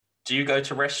Do you go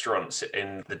to restaurants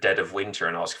in the dead of winter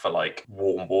and ask for like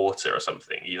warm water or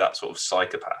something? Are you that sort of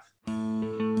psychopath?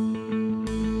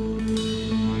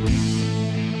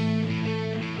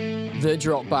 The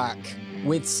Drop Back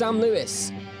with Sam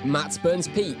Lewis, Matt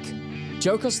Burns-Peak,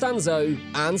 Joe Costanzo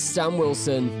and Stan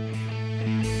Wilson.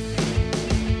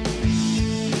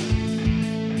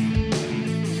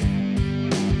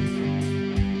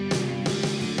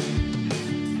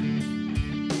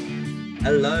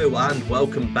 Hello and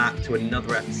welcome back to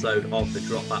another episode of the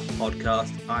Drop Back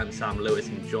podcast. I'm Sam Lewis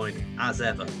and joined as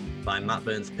ever by Matt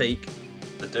Burns-Peak.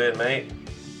 What you doing, mate?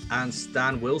 And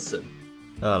Stan Wilson.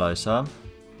 Hello, Sam.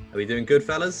 Are we doing good,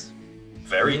 fellas?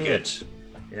 Very good.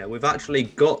 Yeah, we've actually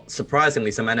got,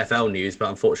 surprisingly, some NFL news, but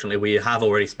unfortunately we have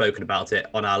already spoken about it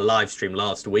on our live stream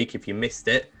last week. If you missed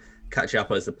it, catch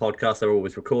up as the podcast are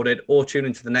always recorded, or tune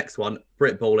into the next one,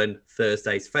 Brit Ballin,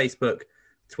 Thursdays, Facebook,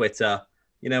 Twitter,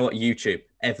 you know what, YouTube,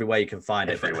 everywhere you can find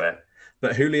it. Everywhere.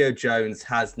 But Julio Jones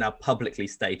has now publicly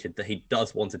stated that he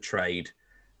does want to trade.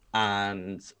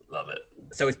 And love it.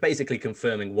 So it's basically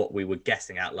confirming what we were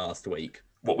guessing at last week.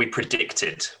 What we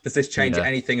predicted. Does this change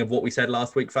anything of what we said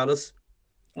last week, fellas?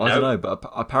 I don't know, but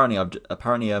apparently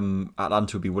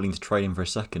Atlanta would be willing to trade him for a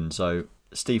second. So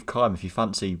Steve Keim, if you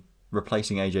fancy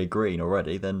replacing AJ Green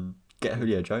already, then get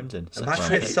Julio Jones in.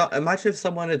 Imagine if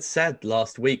someone had said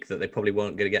last week that they probably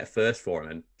weren't going to get first for him,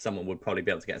 and someone would probably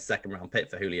be able to get a second round pick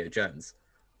for Julio Jones.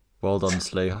 Well done,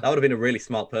 Slew. That would have been a really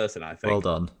smart person, I think. Well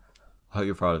done. I hope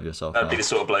you're proud of yourself. That'd be the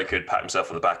sort of bloke who'd pat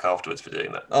himself on the back afterwards for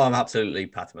doing that. Oh, I'm absolutely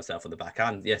patting myself on the back.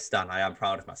 And yes, Stan, I am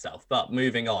proud of myself. But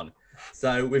moving on.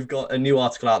 So we've got a new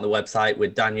article out on the website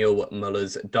with Daniel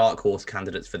Muller's dark horse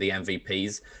candidates for the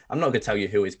MVPs. I'm not going to tell you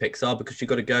who his picks are because you've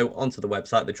got to go onto the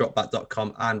website,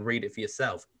 thedropback.com, and read it for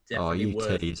yourself. Definitely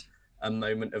worth a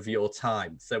moment of your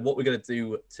time. So what we're going to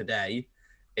do today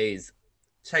is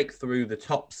take through the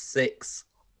top 6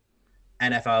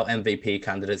 NFL MVP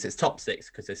candidates. It's top 6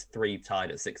 because there's 3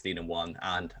 tied at 16-1,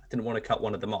 and I didn't want to cut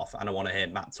one of them off, and I want to hear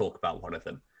Matt talk about one of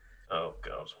them. Oh,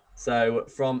 God. So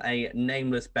from a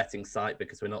nameless betting site,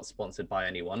 because we're not sponsored by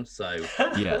anyone, so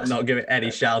yes. not giving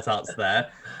any shout outs there.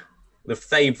 The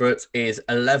favourite is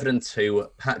 11-2,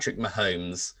 Patrick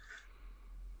Mahomes.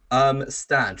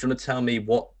 Stan, do you want to tell me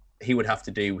what he would have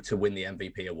to do to win the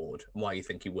MVP award and why you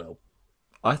think he will?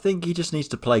 I think he just needs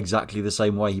to play exactly the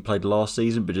same way he played last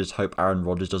season, but just hope Aaron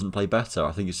Rodgers doesn't play better.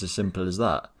 I think it's as simple as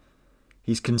that.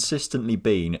 He's consistently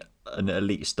been an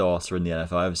elite starter in the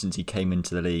NFL ever since he came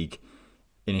into the league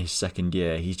in his second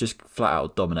year. He's just flat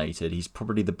out dominated. He's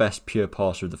probably the best pure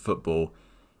passer of the football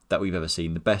that we've ever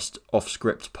seen, the best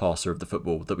off-script passer of the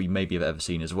football that we maybe have ever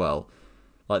seen as well.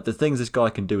 Like, the things this guy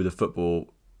can do with the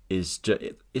football it's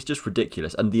just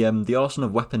ridiculous. And the arsenal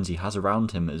of weapons he has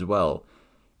around him as well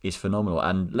is phenomenal.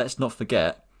 And let's not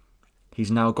forget,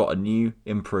 he's now got a new,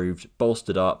 improved,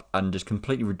 bolstered up, and just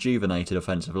completely rejuvenated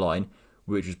offensive line,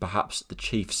 which was perhaps the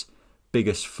Chiefs'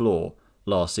 biggest flaw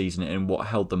last season and what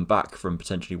held them back from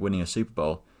potentially winning a Super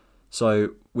Bowl.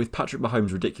 So with Patrick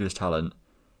Mahomes' ridiculous talent,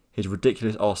 his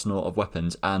ridiculous arsenal of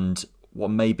weapons, and what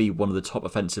may be one of the top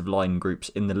offensive line groups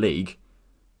in the league,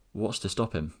 what's to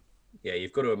stop him? Yeah,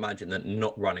 you've got to imagine that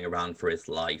not running around for his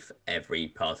life every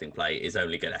passing play is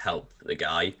only going to help the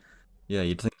guy. Yeah,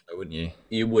 you'd think so, wouldn't you?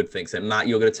 You would think so. Matt,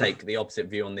 you're going to take the opposite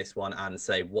view on this one and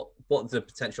say what the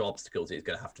potential obstacles he's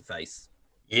going to have to face.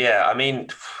 Yeah, I mean,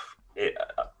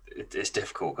 it's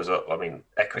difficult because, I mean,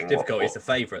 echoing... It's difficult. He's the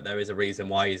favourite. There is a reason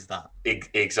why he's that.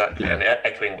 Exactly. Yeah. And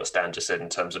echoing what Stan just said in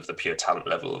terms of the pure talent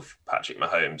level of Patrick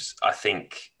Mahomes, I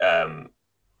think...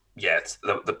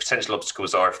 the potential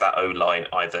obstacles are if that O-line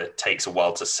either takes a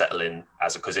while to settle in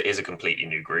because it is a completely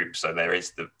new group. So there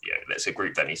is there's a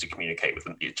group that needs to communicate with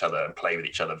each other and play with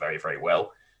each other very, very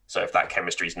well. So if that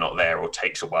chemistry is not there or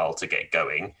takes a while to get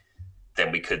going,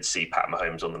 then we could see Pat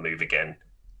Mahomes on the move again,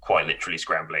 quite literally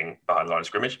scrambling behind the line of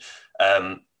scrimmage.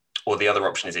 Or the other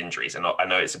option is injuries. And I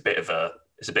know it's a bit of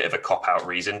a cop-out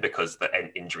reason because the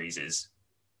injuries is,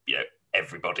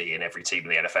 everybody in every team in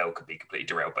the NFL could be completely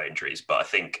derailed by injuries. But I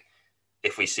think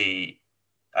if we see,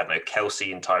 I don't know,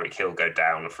 Kelsey and Tyreek Hill go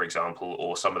down, for example,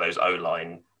 or some of those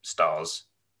O-line stars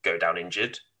go down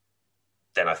injured,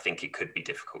 then I think it could be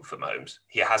difficult for Mahomes.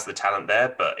 He has the talent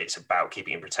there, but it's about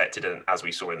keeping him protected. And as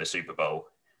we saw in the Super Bowl,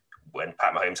 when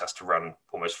Pat Mahomes has to run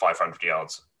almost 500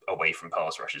 yards away from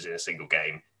pass rushes in a single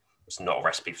game, it's not a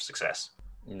recipe for success.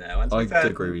 No, and I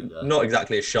agree with that. Not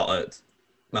exactly a shot at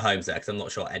Mahomes there, because I'm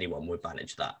not sure anyone would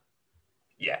manage that.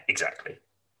 Yeah, exactly.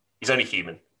 He's only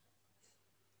human.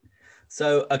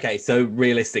 So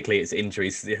realistically, it's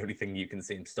injuries the only thing you can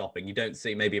see him stopping. You don't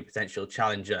see maybe a potential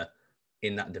challenger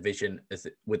in that division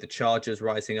with the Chargers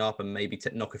rising up and maybe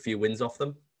knock a few wins off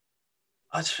them?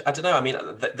 I don't know. I mean,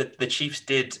 the Chiefs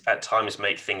did at times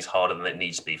make things harder than it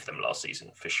needs to be for them last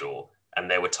season, for sure. And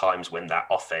there were times when that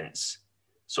offense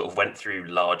sort of went through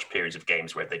large periods of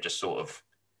games where they just sort of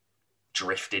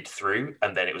drifted through.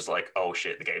 And then it was like, oh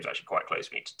shit, the game's actually quite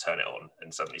close. We need to turn it on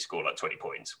and suddenly score like 20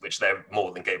 points, which they're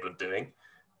more than capable of doing.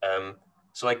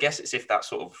 So I guess it's if that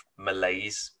sort of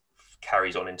malaise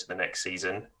carries on into the next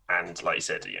season. And like you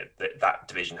said, that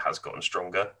division has gotten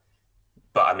stronger.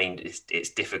 But I mean, it's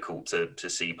difficult to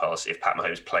see past if Pat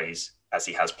Mahomes plays as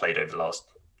he has played over the last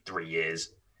 3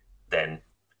 years, then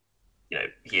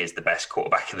he is the best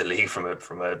quarterback in the league from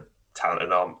a talent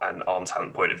and arm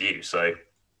talent point of view. So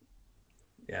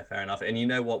yeah, fair enough. And you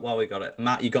know what? While we got it,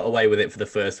 Matt, you got away with it for the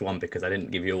first one because I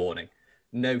didn't give you a warning.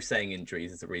 No saying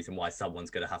injuries is the reason why someone's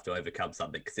going to have to overcome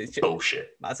something because it's just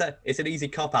bullshit. That's it. It's an easy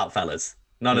cop out, fellas.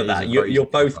 None of that. You're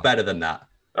both better than that.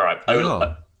 All right.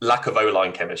 Lack of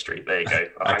O-line chemistry. There you go.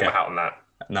 I'll hang my hat on that.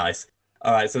 Nice.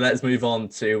 All right, so let's move on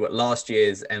to last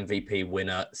year's MVP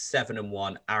winner,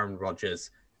 7-1, Aaron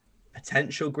Rodgers.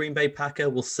 Potential Green Bay Packer.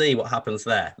 We'll see what happens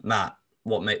there. Matt,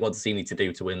 what does he need to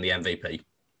do to win the MVP?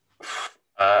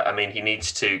 I mean, he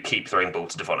needs to keep throwing the ball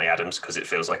to Devontae Adams because it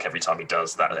feels like every time he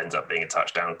does, that ends up being a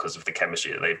touchdown because of the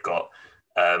chemistry that they've got.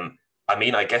 I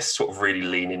mean, I guess sort of really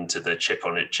lean into the chip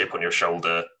on your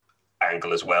shoulder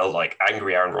angle as well. Like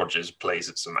angry Aaron Rodgers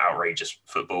plays some outrageous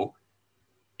football.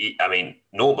 I mean,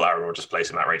 normal Aaron Rodgers plays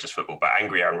some outrageous football, but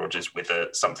angry Aaron Rodgers with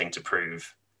something to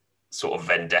prove sort of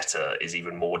vendetta is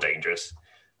even more dangerous.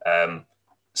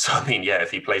 So, I mean, yeah,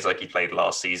 if he plays like he played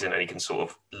last season and he can sort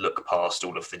of look past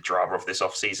all of the drama of this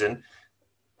offseason,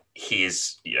 he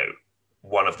is,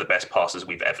 one of the best passers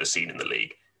we've ever seen in the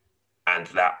league. And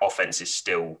that offense is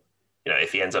still,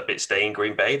 if he ends up staying in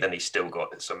Green Bay, then he's still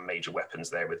got some major weapons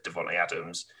there with Devontae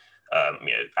Adams,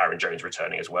 Aaron Jones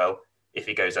returning as well. If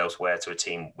he goes elsewhere to a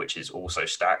team which is also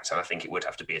stacked, and I think it would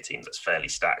have to be a team that's fairly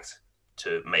stacked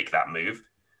to make that move,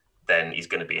 then he's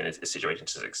going to be in a situation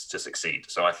to succeed.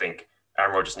 So I think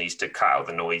Aaron Rodgers needs to cut out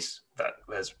the noise that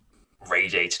has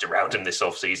radiated around him this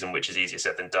offseason, which is easier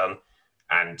said than done.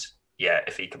 And yeah,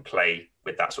 if he can play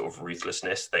with that sort of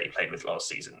ruthlessness that he played with last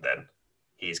season, then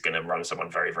he's going to run someone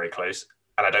very, very close.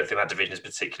 And I don't think that division is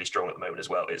particularly strong at the moment as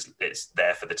well. It's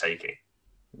there for the taking.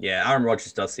 Yeah, Aaron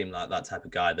Rodgers does seem like that type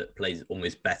of guy that plays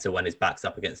almost better when his back's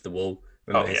up against the wall.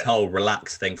 Remember his whole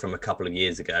relaxed thing from a couple of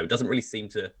years ago. Doesn't really seem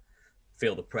to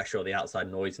feel the pressure or the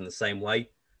outside noise in the same way.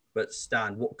 But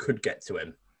Stan, what could get to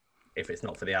him if it's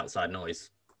not for the outside noise?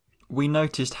 We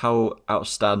noticed how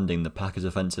outstanding the Packers'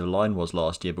 offensive line was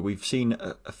last year, but we've seen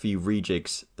a few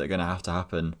rejigs that are going to have to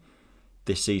happen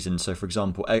this season. So, for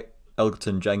example,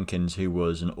 Elgton Jenkins, who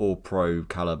was an all-pro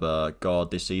caliber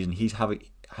guard this season, he's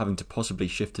having to possibly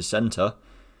shift to centre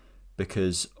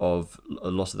because of a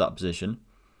loss of that position.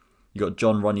 You got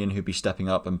John Runyon, who'd be stepping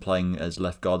up and playing as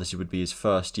left guard. This would be his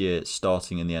first year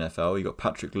starting in the NFL. You got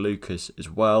Patrick Lucas as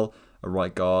well, a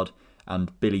right guard,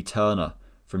 and Billy Turner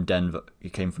from Denver. He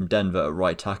came from Denver at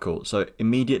right tackle. So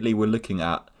immediately we're looking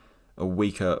at a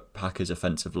weaker Packers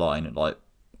offensive line, like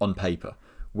on paper.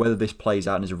 Whether this plays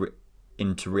out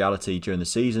into reality during the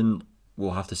season,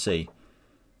 we'll have to see.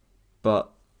 But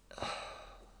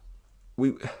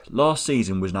last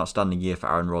season was an outstanding year for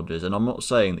Aaron Rodgers, and I'm not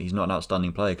saying that he's not an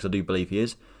outstanding player because I do believe he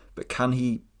is, but can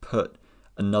he put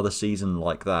another season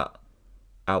like that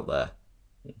out there?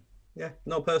 Yeah,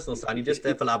 no personal sign. You're just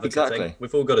there for advocating. Exactly.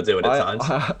 We've all got to do it at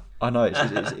times. I know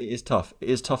it is tough. It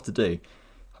is tough to do,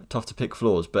 tough to pick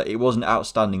flaws, but it was an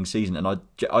outstanding season, and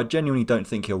I genuinely don't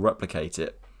think he'll replicate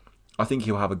it. I think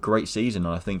he'll have a great season,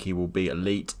 and I think he will be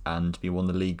elite and be one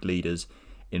of the league leaders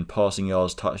in passing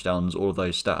yards, touchdowns, all of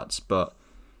those stats. But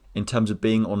in terms of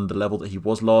being on the level that he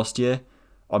was last year,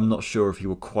 I'm not sure if he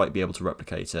will quite be able to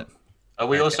replicate it. Are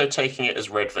we also taking it as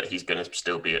read that he's going to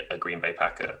still be a Green Bay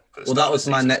Packer? Well, that was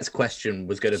my next question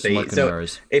was going to be, so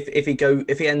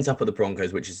if he ends up with the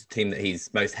Broncos, which is the team that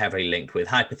he's most heavily linked with,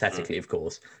 hypothetically, of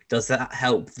course, does that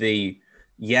help the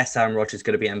Aaron Rodgers is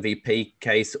going to be MVP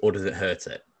case, or does it hurt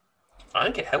it? I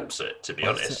think it helps it, to be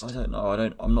honest. I don't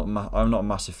know. I'm not a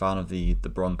massive fan of the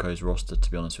Broncos roster,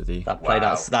 to be honest with you. That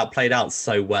played out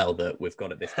so well that we've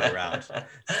got it this way around.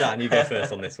 Stan, you go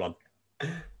first on this one.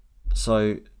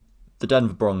 So, the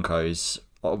Denver Broncos,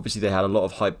 obviously they had a lot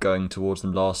of hype going towards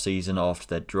them last season after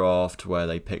their draft, where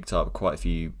they picked up quite a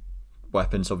few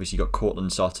weapons. Obviously, you got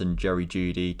Cortland Sutton, Jerry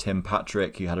Jeudy, Tim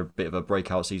Patrick, who had a bit of a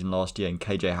breakout season last year, and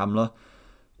KJ Hamler.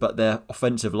 But their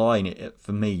offensive line,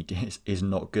 for me, is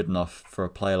not good enough for a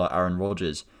player like Aaron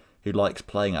Rodgers, who likes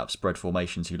playing out spread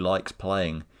formations, who likes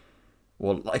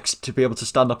to be able to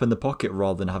stand up in the pocket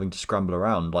rather than having to scramble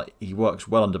around. Like, he works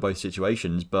well under both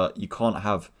situations, but you can't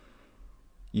have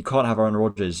You can't have Aaron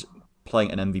Rodgers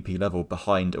playing at an MVP level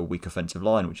behind a weak offensive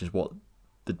line, which is what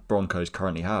the Broncos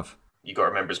currently have. You got to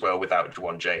remember as well, without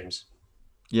Juwan James.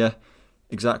 Yeah,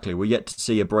 exactly. We're yet to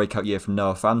see a breakout year from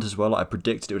Noah Fant as well. I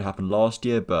predicted it would happen last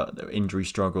year, but there were injury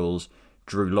struggles,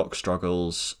 Drew Lock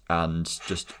struggles, and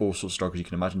just all sorts of struggles you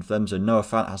can imagine for them. So Noah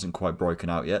Fant hasn't quite broken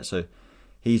out yet. So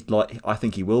I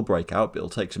think he will break out, but it'll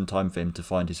take some time for him to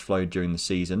find his flow during the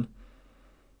season.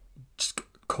 Just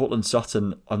Cortland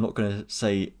Sutton, I'm not going to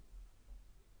say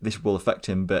this will affect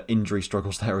him, but injury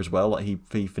struggles there as well. Like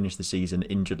he finished the season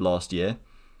injured last year.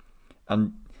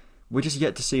 And we're just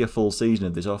yet to see a full season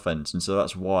of this offense, and so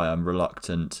that's why I'm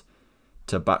reluctant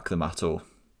to back them at all.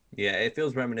 Yeah, it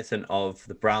feels reminiscent of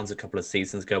the Browns a couple of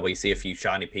seasons ago, where you see a few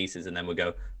shiny pieces and then we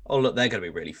go, oh, look, they're going to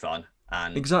be really fun.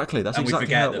 And exactly, that's and exactly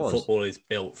we forget how it that was. football is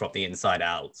built from the inside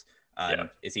out, and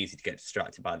it's easy to get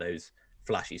distracted by those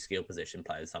flashy skill position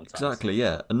players sometimes. Exactly,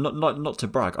 yeah. And not to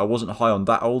brag, I wasn't high on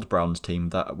that old Browns team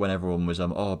that when everyone was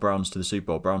Browns to the Super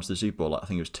Bowl, Browns to the Super Bowl, like, I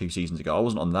think it was 2 seasons ago. I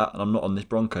wasn't on that, and I'm not on this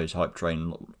Broncos hype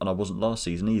train, and I wasn't last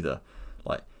season either.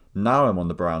 Like, now I'm on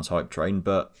the Browns hype train,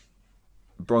 but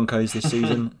Broncos this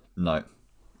season, no.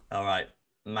 All right,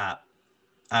 Matt,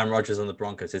 Aaron Rodgers on the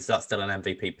Broncos, is that still an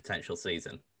MVP potential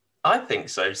season? I think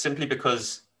so, simply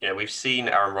because we've seen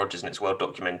Aaron Rodgers, and it's well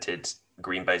documented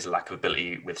Green Bay's lack of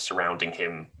ability with surrounding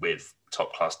him with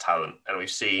top class talent, and we've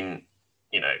seen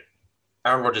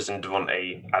Aaron Rodgers and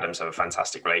Devontae Adams have a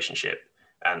fantastic relationship,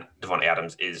 and Devontae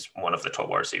Adams is one of the top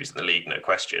wide receivers in the league, no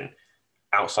question.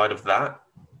 Outside of that,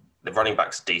 the running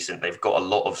backs are decent. They've got a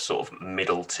lot of sort of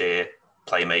middle tier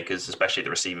playmakers, especially at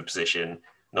the receiver position.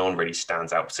 No one really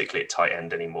stands out, particularly at tight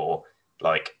end anymore.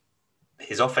 Like,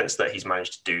 his offense that he's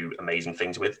managed to do amazing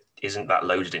things with isn't that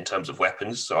loaded in terms of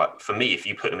weapons. So for me, if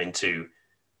you put him into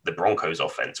the Broncos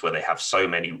offense, where they have so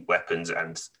many weapons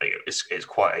and it's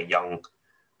quite a young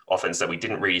offense that we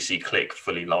didn't really see click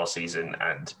fully last season.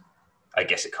 And I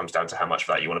guess it comes down to how much of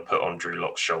that you want to put on Drew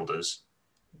Lock's shoulders.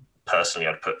 Personally,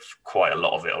 I'd put quite a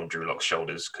lot of it on Drew Lock's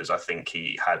shoulders, because I think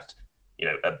he had,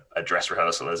 a dress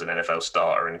rehearsal as an NFL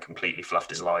starter and completely fluffed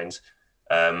his lines.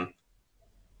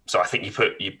 So I think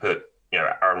you put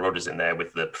Aaron Rodgers in there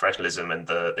with the professionalism and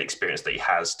the experience that he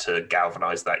has to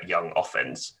galvanize that young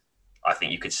offense. I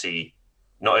think you could see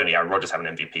not only Aaron Rodgers have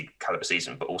an MVP caliber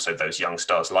season, but also those young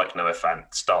stars like Noah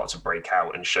Fant start to break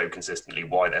out and show consistently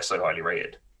why they're so highly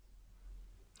rated.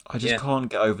 I just can't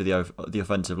get over the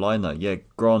offensive line though. Yeah,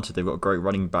 granted they've got a great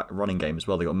running game as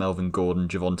well. They've got Melvin Gordon,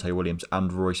 Javonte Williams,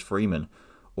 and Royce Freeman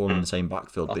all in the same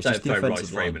backfield. But it's don't just the throw offensive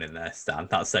Royce line. Freeman in there, Stan.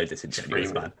 That's so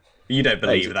disingenuous, man. You don't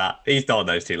believe that. He's not on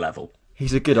those two level.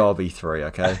 He's a good RB3,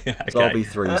 okay? Okay. His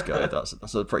RB3 is good.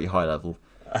 That's a pretty high level.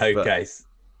 Okay. But,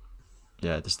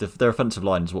 yeah, their offensive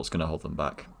line is what's going to hold them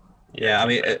back. Yeah, I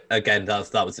mean, again,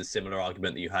 that was a similar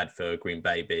argument that you had for Green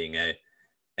Bay being an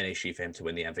issue for him to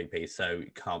win the MVP, so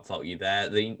can't fault you there.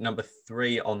 The number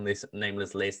 3 on this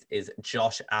nameless list is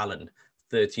Josh Allen,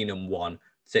 13-1.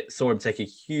 Saw him take a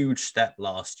huge step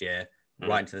last year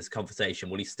right into this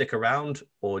conversation. Will he stick around,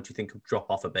 or do you think he'll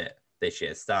drop off a bit this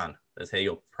year? Stan, let's hear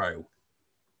your pro.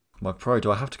 My pro,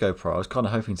 do I have to go pro? I was kind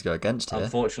of hoping to go against here.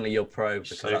 Unfortunately, you're pro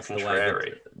because So that's contrary. the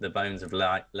way the bones of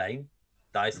Lane.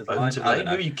 Dice of Bones Lane? of I Lane? don't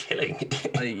Who are know. you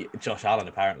killing? Josh Allen,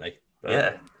 apparently. But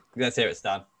Yeah. Let's hear it,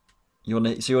 Stan. You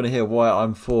want to hear why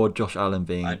I'm for Josh Allen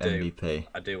being I do. MVP?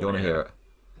 I do You want to hear it?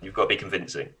 You've got to be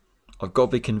convincing. I've got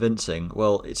to be convincing.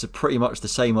 Well, it's pretty much the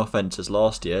same offense as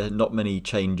last year. Not many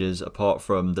changes apart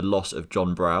from the loss of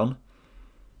John Brown.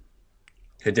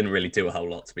 Who didn't really do a whole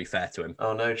lot, to be fair to him.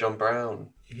 Oh no, John Brown.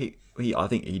 I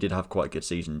think he did have quite a good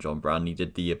season, John Brown. He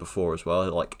did the year before as well.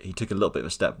 Like, he took a little bit of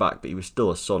a step back, but he was still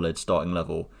a solid starting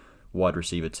level wide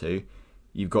receiver too.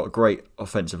 You've got a great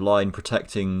offensive line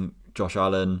protecting Josh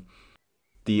Allen.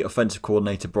 The offensive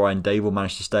coordinator, Brian Dable,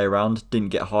 managed to stay around, didn't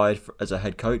get hired as a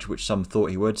head coach, which some thought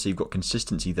he would, so you've got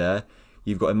consistency there.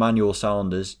 You've got Emmanuel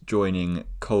Sanders joining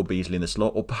Cole Beasley in the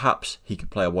slot, or perhaps he could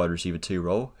play a wide receiver 2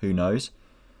 role, who knows.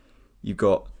 You've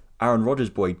got Aaron Rodgers'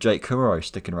 boy, Jake Kumaro,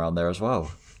 sticking around there as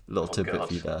well. A little tidbit God.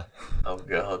 for you there. Oh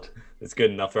God. It's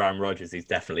good enough for Aaron Rodgers. He's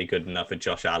definitely good enough for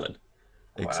Josh Allen.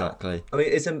 Exactly. I mean,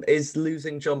 is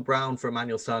losing John Brown for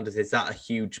Emmanuel Sanders, is that a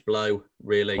huge blow,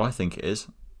 really? I think it is.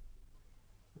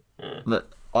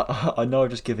 Look, I know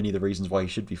I've just given you the reasons why he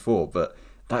should be 4, but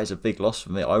that is a big loss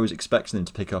for me. I was expecting them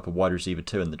to pick up a wide receiver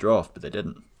 2 in the draft, but they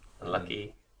didn't.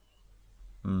 Unlucky.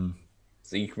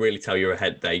 So you can really tell you're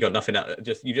ahead there. You got nothing else.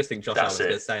 You just think Josh That's Allen's going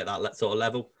to it. stay at that sort of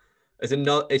level.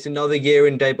 It's another year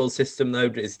in Dable's system,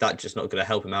 though. Is that just not going to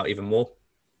help him out even more?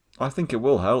 I think it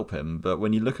will help him, but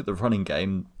when you look at the running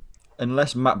game,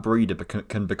 unless Matt Breida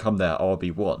can become their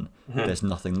RB1, there's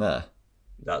nothing there.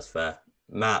 That's fair.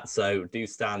 Matt, so do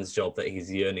Stan's job that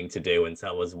he's yearning to do and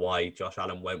tell us why Josh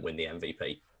Allen won't win the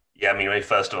MVP. Yeah, I mean,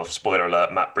 first off, spoiler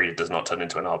alert: Matt Breida does not turn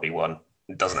into an RB1.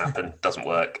 It doesn't happen. Doesn't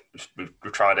work. We've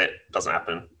tried it. Doesn't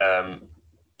happen.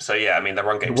 So yeah, I mean, the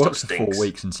run game still worked for stinks. 4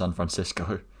 weeks in San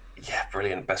Francisco. Yeah,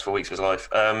 brilliant. Best 4 weeks of his life.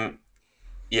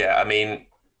 Yeah, I mean,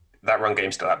 that run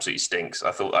game still absolutely stinks.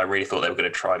 I really thought they were going to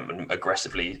try and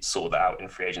aggressively sort that out in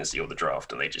free agency or the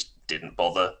draft, and they just didn't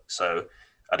bother. So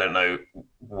I don't know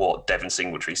what Devin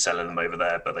Singletree's selling them over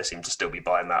there, but they seem to still be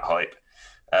buying that hype.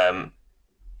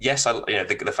 Yes,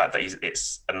 the fact that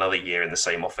it's another year in the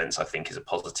same offense, I think, is a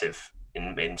positive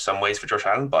in some ways for Josh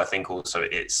Allen, but I think also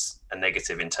it's a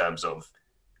negative in terms of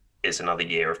it's another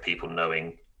year of people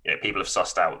knowing, people have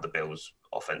sussed out the Bills'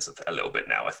 offense a little bit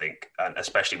now, I think, and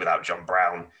especially without John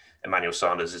Brown. Emmanuel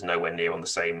Sanders is nowhere near on the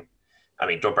same. I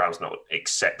mean, John Brown's not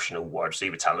exceptional wide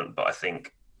receiver talent, but I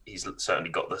think he's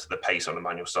certainly got the pace on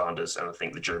Emmanuel Sanders, and I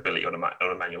think the durability on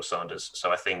Emmanuel Sanders.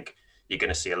 So I think you're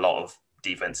going to see a lot of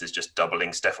defenses just doubling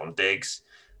Stephon Diggs,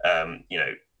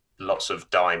 lots of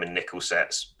dime and nickel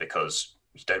sets because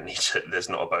you don't need to. There's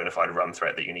not a bona fide run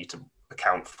threat that you need to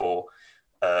account for.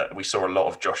 We saw a lot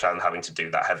of Josh Allen having to do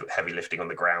that heavy lifting on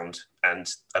the ground,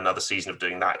 and another season of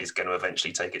doing that is going to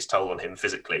eventually take its toll on him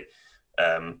physically.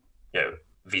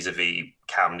 Vis-a-vis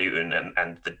Cam Newton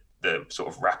and the sort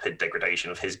of rapid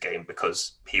degradation of his game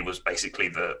because he was basically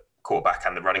the quarterback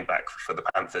and the running back for the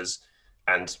Panthers,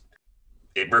 and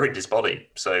it ruined his body.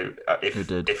 So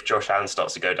if Josh Allen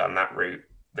starts to go down that route,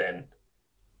 then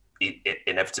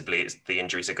inevitably the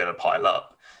injuries are going to pile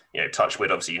up. Touch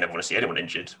wood, obviously you never want to see anyone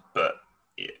injured, but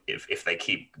if they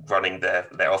keep running their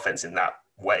offense in that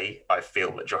way, I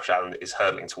feel that Josh Allen is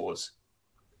hurtling towards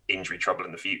injury trouble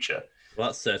in the future. Well,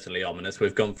 that's certainly ominous.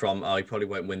 We've gone from, he probably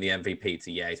won't win the MVP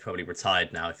to, he's probably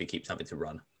retired now if he keeps having to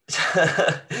run.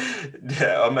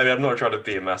 Yeah, or maybe I'm not trying to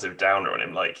be a massive downer on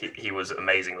him. Like he was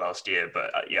amazing last year,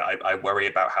 but I worry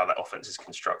about how that offense is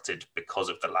constructed because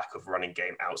of the lack of running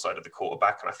game outside of the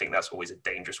quarterback, and I think that's always a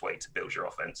dangerous way to build your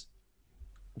offense.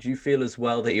 Do you feel as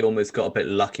well that he almost got a bit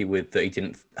lucky with that he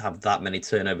didn't have that many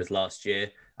turnovers last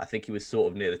year? I think he was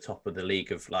sort of near the top of the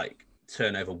league of like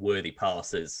turnover-worthy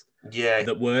passes. Yeah.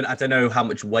 That weren't. I don't know how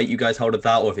much weight you guys hold of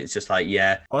that, or if it's just like,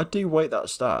 I do weight that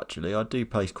stat, actually. I do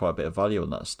place quite a bit of value on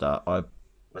that stat. I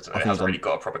don't know, it hasn't really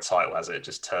got a proper title, has it?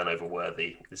 Just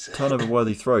turnover-worthy.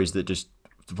 Turnover-worthy throws that just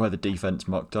where the defense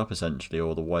mucked up, essentially,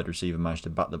 or the wide receiver managed to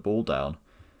bat the ball down.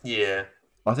 Yeah.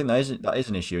 I think that is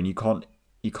an issue, and you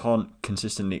can't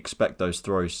consistently expect those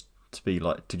throws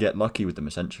to get lucky with them,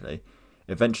 essentially.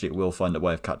 Eventually it will find a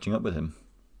way of catching up with him.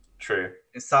 True.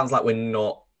 It sounds like we're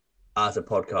not, as a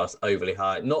podcast, overly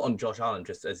high. Not on Josh Allen,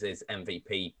 just as his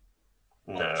MVP.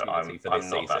 No, I'm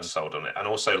not that sold on it. And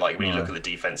also, like, when you look at the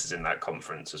defenses in that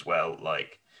conference as well,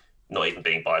 like, not even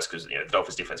being biased because, the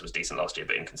Dolphins defense was decent last year,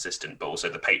 but inconsistent. But also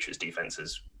the Patriots defense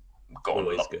has gotten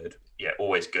always good. Yeah,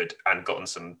 always good, and gotten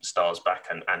some stars back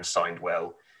and signed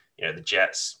well. The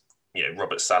Jets,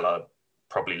 Robert Saleh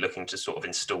probably looking to sort of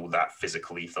install that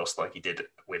physical ethos like he did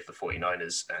with the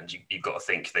 49ers. And you've got to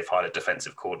think they've hired a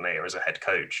defensive coordinator as a head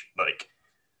coach. Like,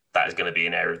 that is going to be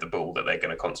an area of the ball that they're going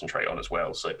to concentrate on as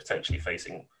well. So potentially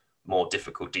facing more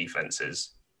difficult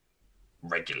defenses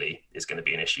regularly is going to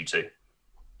be an issue too.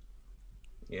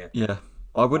 Yeah.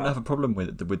 I wouldn't have a problem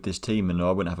with this team, and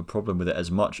I wouldn't have a problem with it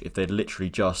as much if they'd literally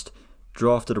just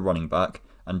drafted a running back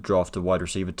and drafted a wide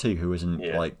receiver too, who isn't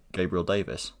like Gabriel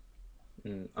Davis.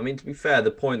 I mean, to be fair,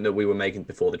 the point that we were making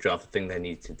before the draft, the thing they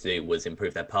needed to do was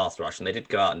improve their pass rush, and they did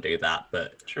go out and do that.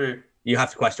 But true, you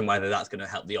have to question whether that's going to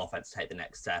help the offense take the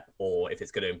next step, or if it's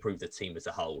going to improve the team as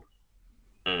a whole.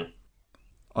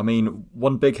 I mean,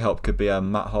 one big help could be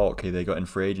Matt Hawk, who they got in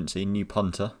free agency, new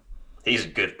punter. He's a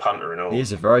good punter and all. He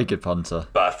is a very good punter.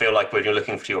 But I feel like when you're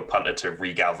looking for your punter to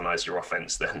re-galvanise your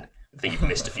offense, then I think you've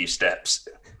missed a few steps.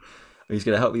 He's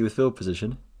going to help you with field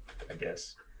position, I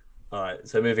guess. All right,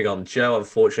 so moving on. Joe,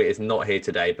 unfortunately, is not here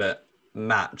today, but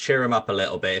Matt, cheer him up a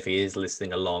little bit if he is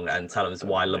listening along and tell him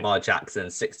why Lamar Jackson,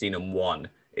 16-1,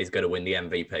 is going to win the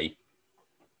MVP.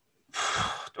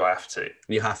 Do I have to?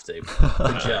 You have to.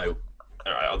 For Joe.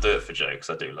 All right, I'll do it for Joe because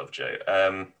I do love Joe.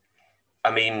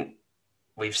 I mean,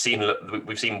 we've seen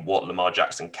what Lamar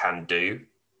Jackson can do,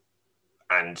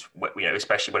 and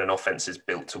especially when an offense is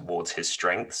built towards his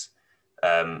strengths.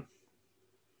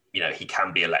 He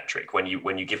can be electric when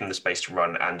you give him the space to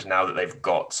run. And now that they've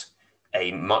got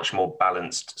a much more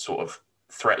balanced sort of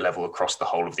threat level across the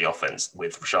whole of the offense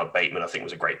with Rashad Bateman, I think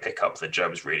was a great pickup that Joe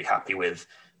was really happy with,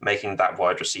 making that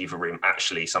wide receiver room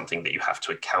actually something that you have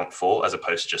to account for, as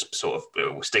opposed to just sort of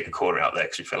we'll stick a corner out there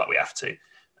because we feel like we have to.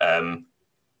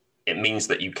 It means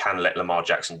that you can let Lamar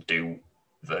Jackson do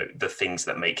the things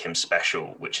that make him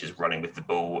special, which is running with the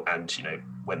ball and,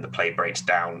 when the play breaks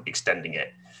down, extending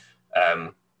it.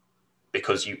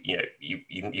 Because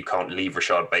you can't leave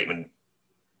Rashad Bateman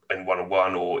in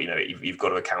one-on-one, or you've got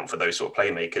to account for those sort of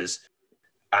playmakers.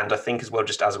 And I think as well,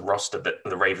 just as a roster, that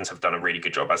the Ravens have done a really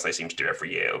good job, as they seem to do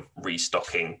every year, of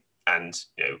restocking and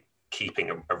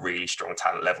keeping a really strong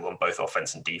talent level on both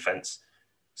offense and defense.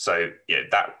 So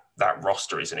that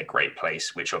roster is in a great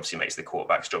place, which obviously makes the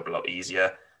quarterback's job a lot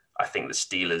easier. I think the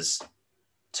Steelers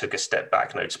took a step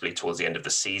back notably towards the end of the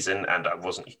season, and I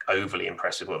wasn't overly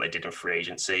impressed with what they did in free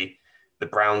agency. The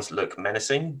Browns look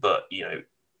menacing, but you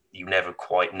never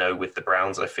quite know with the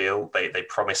Browns. I feel they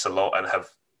promise a lot and have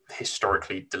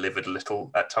historically delivered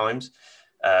little at times.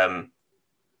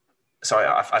 So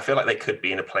I feel like they could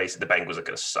be in a place that the Bengals are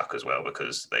going to suck as well,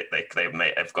 because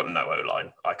they've got no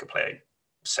O-line. I could play a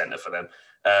center for them.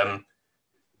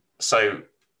 So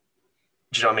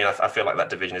do you know what I mean? I feel like that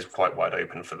division is quite wide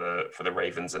open for the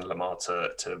Ravens and Lamar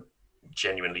to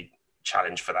genuinely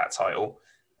challenge for that title.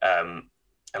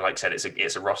 And like I said,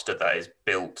 it's a roster that is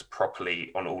built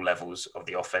properly on all levels of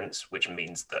the offense, which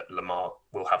means that Lamar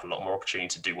will have a lot more opportunity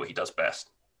to do what he does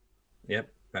best. Yep,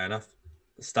 fair enough.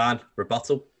 Stan,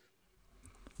 rebuttal?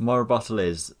 My rebuttal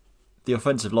is the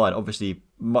offensive line obviously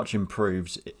much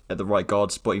improved at the right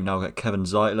guard spot. You've now got Kevin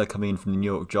Zeitler coming in from the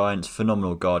New York Giants,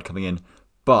 phenomenal guard coming in.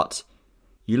 But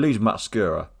you lose Matt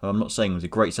Skura, who I'm not saying was a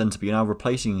great centre, but you're now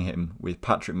replacing him with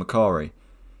Patrick McCarry.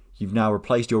 You've now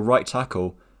replaced your right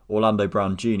tackle, Orlando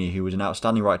Brown Jr., who was an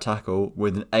outstanding right tackle,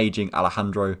 with an ageing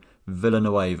Alejandro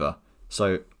Villanueva.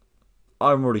 So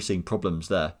I'm already seeing problems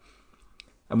there.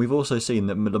 And we've also seen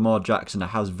that Lamar Jackson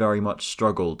has very much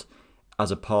struggled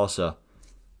as a passer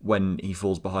when he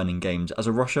falls behind in games. As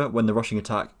a rusher, when the rushing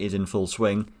attack is in full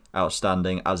swing,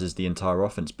 outstanding, as is the entire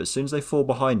offense. But as soon as they fall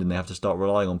behind and they have to start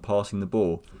relying on passing the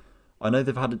ball, I know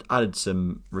they've added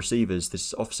some receivers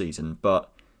this offseason, but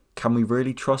can we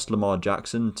really trust Lamar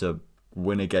Jackson to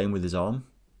win a game with his arm?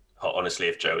 Honestly,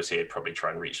 if Joe was here, he'd probably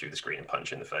try and reach through the screen and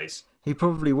punch you in the face. He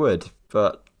probably would,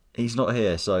 but he's not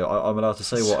here, so I'm allowed to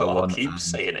say what I want. I'll keep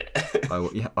saying it.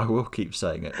 I will keep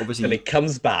saying it. Obviously, and he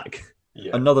comes back.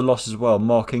 Yeah. Another loss as well.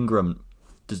 Mark Ingram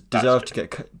deserved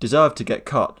to get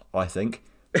cut, I think.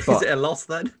 But is it a loss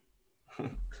then?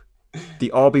 The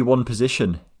RB1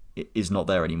 position is not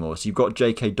there anymore. So you've got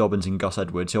J.K. Dobbins and Gus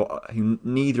Edwards, who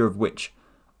neither of which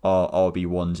are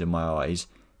RB1s in my eyes.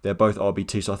 They're both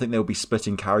RB2, so I think they'll be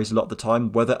splitting carries a lot of the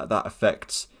time. Whether that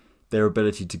affects their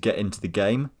ability to get into the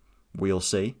game, we'll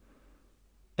see,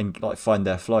 and find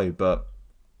their flow. But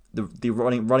the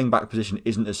running back position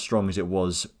isn't as strong as it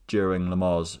was during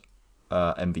Lamar's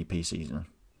MVP season.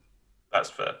 That's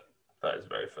fair. That is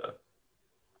very fair.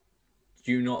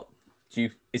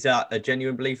 Is that a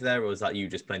genuine belief there, or is that you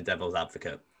just playing devil's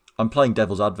advocate? I'm playing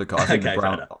devil's advocate. I think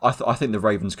okay, I think the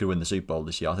Ravens could win the Super Bowl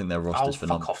this year. I think their roster's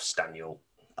phenomenal. Fuck off, Staniel.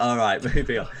 All right,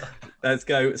 moving on. Let's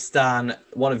go, Stan.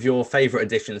 One of your favourite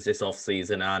additions this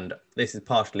off-season, and this is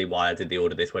partially why I did the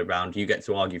order this way round. You get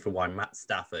to argue for why Matt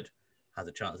Stafford has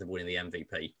a chance of winning the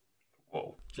MVP.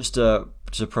 Whoa. Just to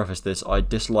preface this, I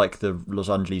dislike the Los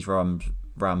Angeles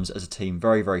Rams as a team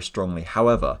very, very strongly.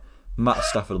 However, Matt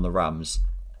Stafford on the Rams,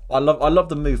 I love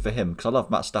the move for him because I love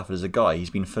Matt Stafford as a guy.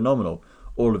 He's been phenomenal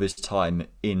all of his time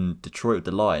in Detroit with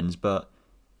the Lions, but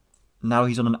now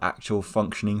he's on an actual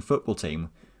functioning football team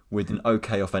with an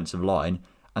okay offensive line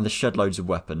and the shed loads of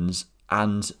weapons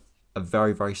and a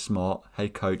very, very smart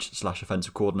head coach /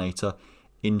 offensive coordinator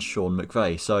in Sean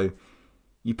McVay. So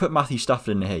you put Matthew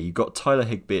Stafford in here. You've got Tyler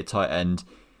Higbee at tight end,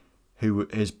 who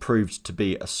has proved to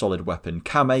be a solid weapon.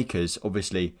 Cam Akers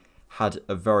obviously had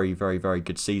a very, very, very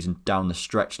good season down the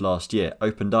stretch last year.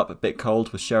 Opened up a bit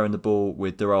cold, was sharing the ball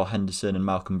with Darrell Henderson and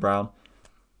Malcolm Brown.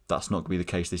 That's not going to be the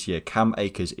case this year. Cam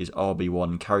Akers is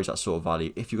RB1, carries that sort of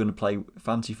value if you're going to play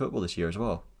fantasy football this year as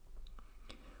well.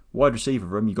 Wide receiver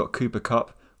room, you've got Cooper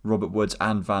Kupp, Robert Woods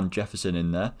and Van Jefferson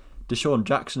in there. Deshaun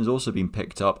Jackson has also been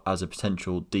picked up as a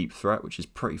potential deep threat, which is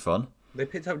pretty fun. They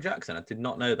picked up Jackson? I did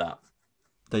not know that.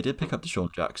 They did pick up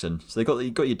Deshaun Jackson. So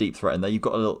you've got your deep threat in there. You've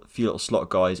got a few little slot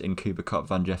guys in Cooper Kupp,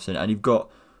 Van Jefferson, and you've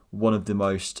got one of the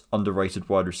most underrated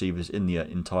wide receivers in the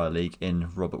entire league in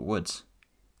Robert Woods.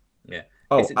 Yeah.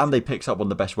 Oh, and they picked up one of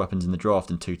the best weapons in the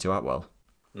draft in Tutu Atwell.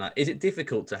 Now, is it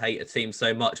difficult to hate a team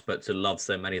so much but to love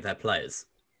so many of their players?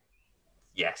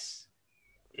 Yes.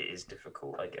 It is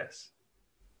difficult, I guess.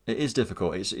 It is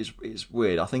difficult. It's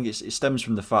weird. I think it stems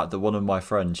from the fact that one of my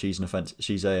friends, she's not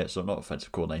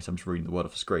offensive coordinator, I'm just reading the word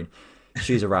off the screen.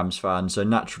 She's a Rams fan, so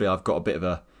naturally I've got a bit of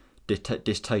a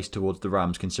distaste towards the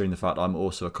Rams, considering the fact I'm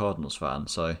also a Cardinals fan.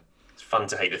 So it's fun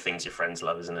to hate the things your friends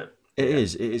love, isn't it? It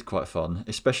is. It is quite fun,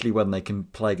 especially when they can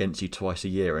play against you twice a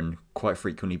year and quite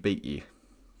frequently beat you.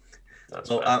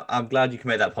 I'm glad you can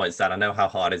make that point, Stan. I know how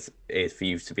hard it is for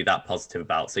you to be that positive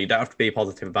about. So you don't have to be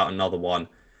positive about another one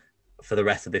for the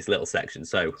rest of this little section.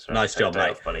 So nice job,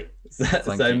 mate. Buddy.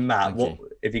 So Matt,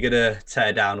 if you're going to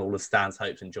tear down all of Stan's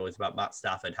hopes and joys about Matt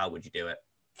Stafford, how would you do it?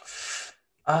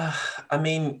 I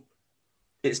mean,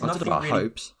 it's nothing about really,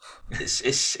 hopes.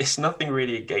 It's nothing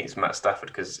really against Matt Stafford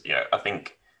because I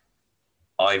think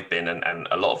I've been and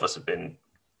a lot of us have been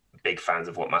big fans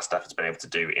of what Matt Stafford's been able to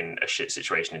do in a shit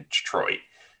situation in Detroit.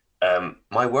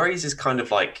 My worries is kind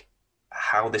of like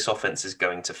how this offense is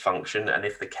going to function and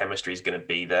if the chemistry is going to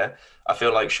be there. I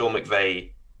feel like Sean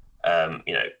McVay,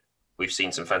 we've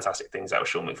seen some fantastic things out of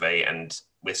Sean McVay, and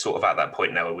we're sort of at that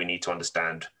point now where we need to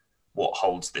understand what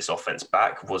holds this offense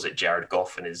back. Was it Jared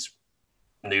Goff and his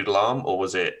noodle arm, or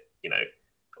was it,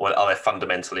 or are there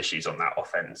fundamental issues on that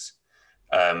offense?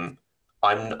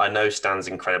 I know Stan's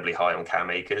incredibly high on Cam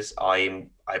Akers.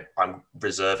 I'm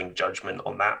reserving judgment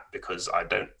on that because I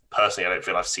don't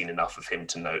feel I've seen enough of him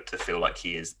to feel like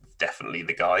he is definitely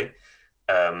the guy.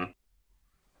 And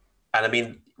I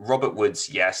mean, Robert Woods,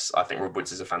 yes, I think Robert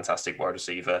Woods is a fantastic wide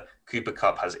receiver. Cooper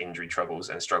Kupp has injury troubles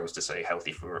and struggles to stay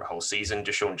healthy for a whole season.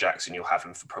 Deshaun Jackson, you'll have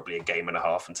him for probably a game and a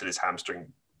half until his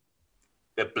hamstring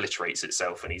obliterates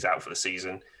itself and he's out for the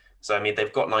season. So, I mean,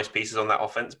 they've got nice pieces on that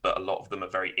offense, but a lot of them are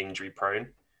very injury prone.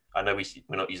 I know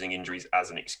we're not using injuries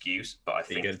as an excuse, but I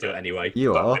think you're going to do it anyway.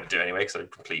 I'm going to do it anyway because I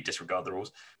completely disregard the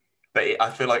rules. But I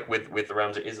feel like with the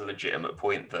Rams, it is a legitimate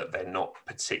point that they're not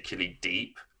particularly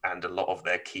deep, and a lot of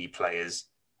their key players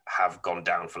have gone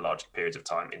down for large periods of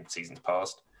time in seasons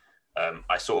past.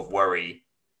 I sort of worry,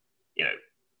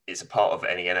 it's a part of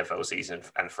any NFL season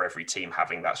and for every team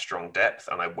having that strong depth,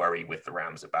 and I worry with the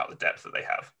Rams about the depth that they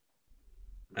have.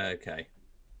 Okay.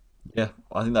 Yeah,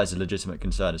 I think that's a legitimate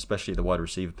concern, especially the wide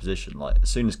receiver position. Like, as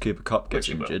soon as Cooper Kupp gets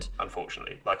injured...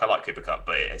 unfortunately. Like, I like Cooper Kupp,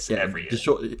 but it's every year.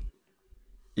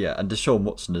 And Deshaun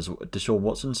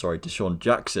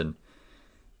Jackson,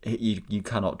 you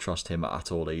cannot trust him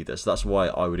at all either. So that's why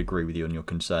I would agree with you on your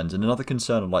concerns. And another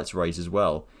concern I'd like to raise as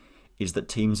well is that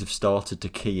teams have started to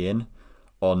key in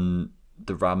on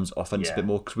the Rams' offense a bit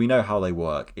more, because we know how they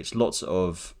work. It's lots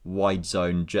of wide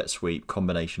zone, jet sweep,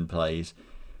 combination plays,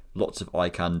 lots of eye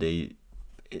candy.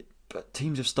 But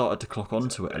teams have started to clock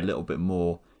onto it a little bit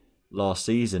more last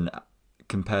season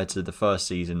compared to the first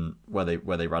season where they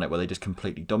ran it, where they just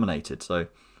completely dominated. So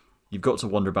you've got to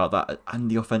wonder about that and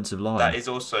the offensive line. That is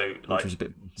also just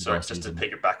to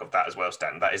piggyback off that as well,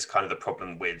 Stan. That is kind of the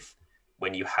problem with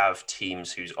when you have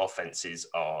teams whose offenses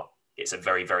it's a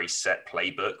very, very set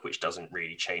playbook, which doesn't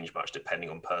really change much depending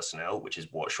on personnel, which is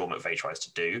what Sean McVay tries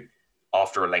to do.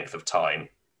 After a length of time,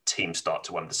 teams start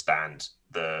to understand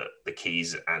the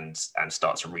keys and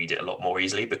start to read it a lot more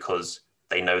easily because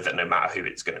they know that no matter who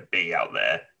it's going to be out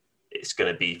there, it's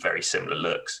going to be very similar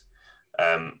looks.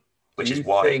 Which is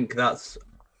why I think that's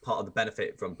part of the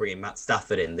benefit from bringing Matt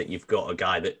Stafford in, that you've got a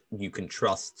guy that you can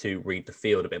trust to read the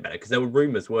field a bit better. Because there were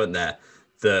rumours, weren't there,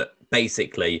 that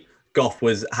basically Goff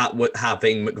was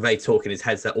having McVay talking his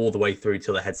headset all the way through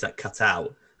till the headset cut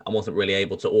out and wasn't really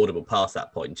able to audible past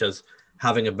that point. Just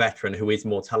having a veteran who is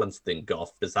more talented than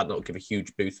Goff, does that not give a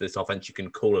huge boost to this offense? You can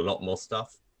call a lot more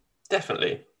stuff.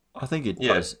 Definitely. I think it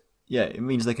does. Yeah, it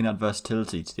means they can add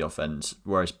versatility to the offense,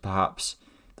 whereas perhaps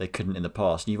they couldn't in the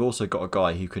past. And you've also got a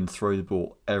guy who can throw the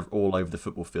ball all over the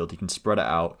football field. He can spread it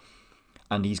out,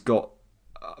 and he's got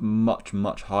a much,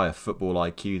 much higher football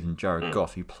IQ than Jared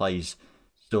Goff, who plays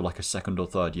still like a second or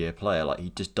third year player. Like, he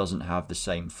just doesn't have the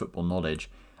same football knowledge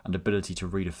and ability to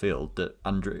read a field that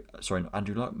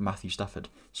Matthew Stafford.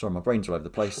 Sorry, my brain's all over the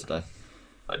place today.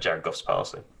 Like Jared Goff's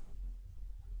passing.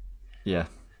 Yeah.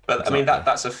 But exactly. I mean,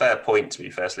 that's a fair point, to be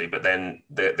firstly. But then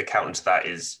the counter to that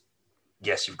is,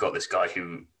 yes, you've got this guy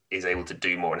who is able to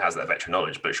do more and has that veteran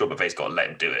knowledge, but Sean McVay's got to let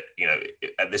him do it.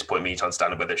 At this point, we need to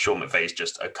understand whether Sean McVay is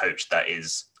just a coach that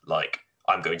is like,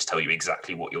 I'm going to tell you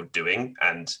exactly what you're doing,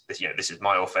 and this is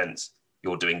my offense.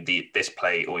 You're doing this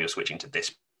play, or you're switching to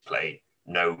this play.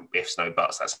 No ifs, no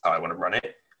buts. That's how I want to run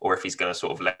it. Or if he's going to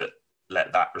sort of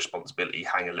let that responsibility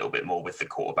hang a little bit more with the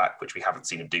quarterback, which we haven't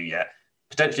seen him do yet.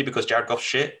 Potentially because Jared Goff's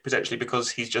shit, potentially because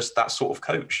he's just that sort of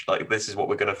coach. Like, this is what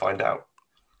we're going to find out.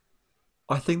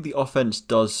 I think the offense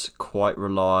does quite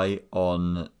rely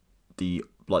on the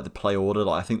play order.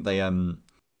 Like, I think they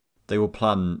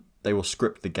will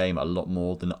script the game a lot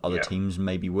more than other teams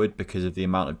maybe would, because of the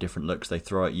amount of different looks they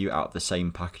throw at you out of the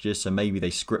same packages. So maybe they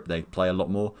script they play a lot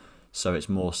more, so it's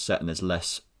more set and there's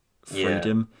less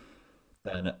freedom.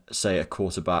 than, say, a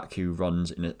quarterback who runs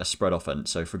in a spread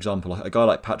offense. So, for example, a guy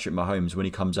like Patrick Mahomes, when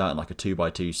he comes out in like a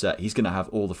 2x2 set, he's going to have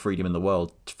all the freedom in the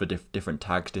world for different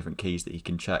tags, different keys that he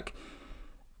can check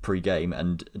pre-game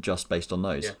and adjust based on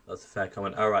those. Yeah, that's a fair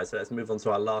comment. All right, so let's move on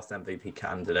to our last MVP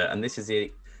candidate, and this is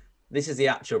the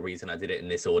actual reason I did it in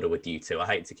this order with you two. I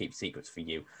hate to keep secrets for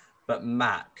you, but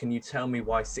Matt, can you tell me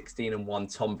why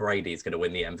 16-1 Tom Brady is going to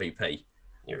win the MVP?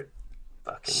 You're a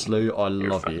fucking Slew, I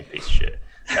love you. piece of shit.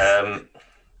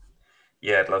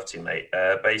 Yeah, I'd love to, mate.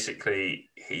 Basically,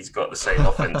 he's got the same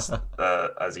offense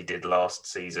as he did last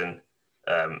season.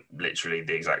 Literally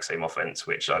the exact same offense,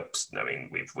 which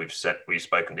we've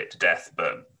spoken it to death,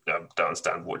 but I don't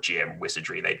understand what GM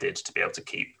wizardry they did to be able to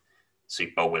keep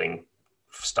Super Bowl winning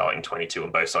starting 22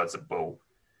 on both sides of the ball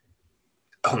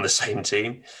on the same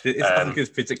team. It's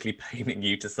physically paining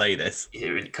you to say this.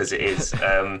 Because it is.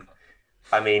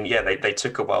 They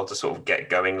took a while to sort of get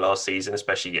going last season,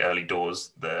 especially early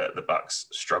doors. The Bucks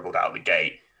struggled out of the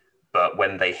gate, but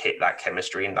when they hit that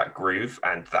chemistry and that groove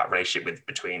and that relationship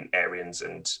between Arians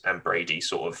and Brady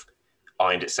sort of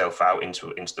ironed itself out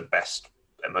into the best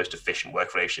and most efficient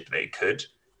work relationship they could,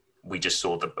 we just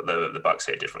saw the Bucks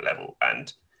hit a different level.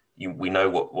 And we know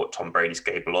what Tom Brady's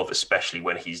capable of, especially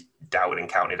when he's doubted and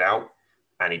counted out,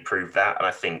 and he proved that. And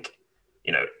I think,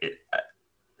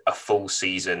 a full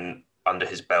season under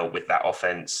his belt with that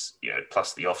offense,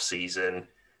 plus the off season,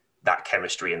 that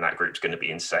chemistry in that group's going to be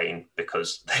insane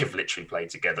because they've literally played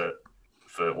together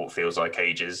for what feels like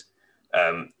ages.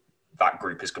 That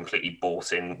group is completely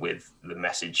bought in with the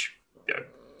message,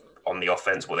 on the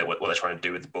offense, what they're trying to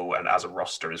do with the ball, and as a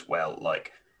roster as well.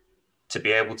 Like, to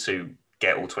be able to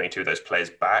get all 22 of those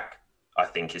players back, I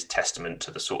think is testament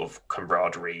to the sort of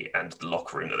camaraderie and the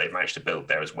locker room that they've managed to build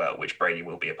there as well, which Brady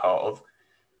will be a part of.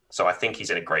 So I think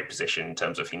he's in a great position in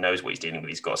terms of he knows what he's dealing with.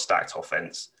 He's got a stacked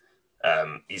offense.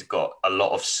 He's got a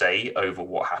lot of say over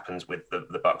what happens with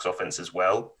the Bucks offense as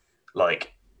well.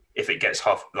 Like, if it gets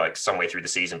some way through the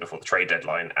season before the trade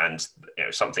deadline and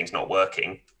something's not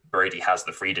working, Brady has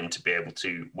the freedom to be able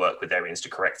to work with Arians to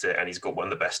correct it, and he's got one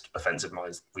of the best offensive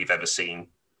minds we've ever seen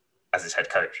as his head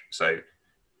coach. So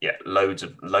yeah, loads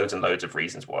and loads of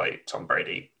reasons why Tom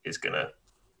Brady is going to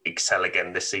excel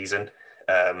again this season.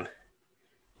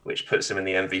 Which puts him in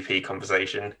the MVP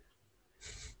conversation,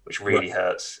 which really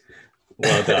hurts.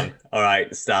 Well done. All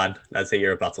right, Stan, let's hear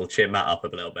your rebuttal. Cheer Matt up a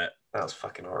little bit. That was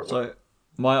fucking horrible. So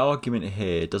my argument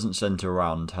here doesn't centre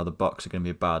around how the Bucks are going to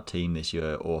be a bad team this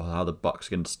year or how the Bucks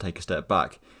are going to take a step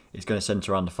back. It's going to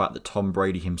centre around the fact that Tom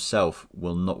Brady himself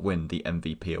will not win the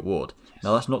MVP award. Yes.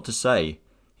 Now, that's not to say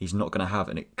he's not going to have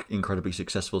an incredibly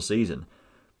successful season,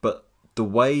 but the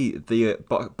way the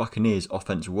Buccaneers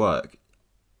offense works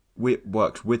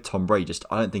with Tom Brady,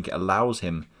 I don't think it allows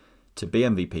him to be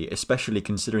MVP, especially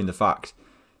considering the fact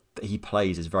that he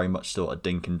plays as very much still a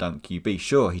dink and dunk QB.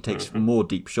 Sure, he takes more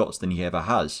deep shots than he ever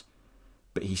has,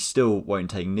 but he still won't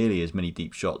take nearly as many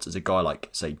deep shots as a guy like,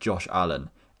 say, Josh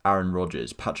Allen, Aaron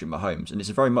Rodgers, Patrick Mahomes, and it's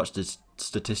very much a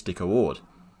statistic award.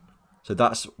 So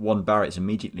that's one barrier that's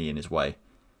immediately in his way.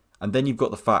 And then you've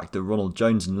got the fact that Ronald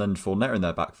Jones and Leonard Fournette are in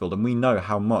their backfield, and we know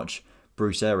how much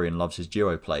Bruce Arians loves his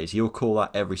duo plays. He'll call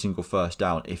that every single first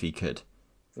down if he could.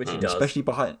 Which he does. Especially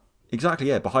behind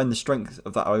the strength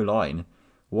of that O-line.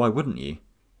 Why wouldn't you?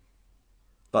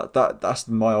 That's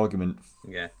my argument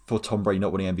for Tom Brady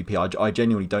not winning MVP. I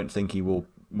genuinely don't think he will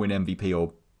win MVP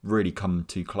or really come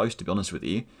too close, to be honest with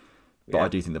you. But I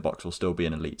do think the Bucs will still be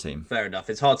an elite team. Fair enough.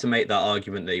 It's hard to make that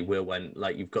argument that he will when,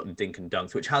 like, you've got the dink and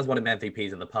dunks, which has won him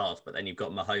MVPs in the past, but then you've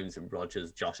got Mahomes and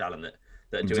Rodgers, Josh Allen that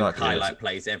are doing highlight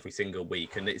plays every single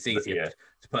week, and it's easier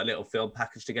to put a little film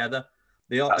package together.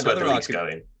 That's where the league's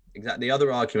going. Exactly. The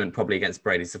other argument probably against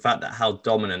Brady is the fact that how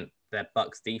dominant their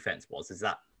Bucs defense was.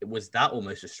 Was that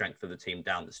almost a strength of the team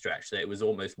down the stretch? That it was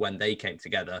almost when they came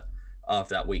together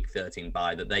after that Week 13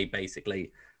 bye that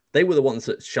they were the ones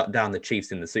that shut down the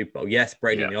Chiefs in the Super Bowl. Yes,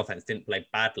 Brady and the offense didn't play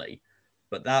badly,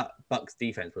 but that Bucs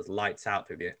defense was lights out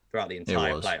throughout the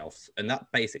entire playoffs, and that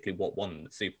basically what won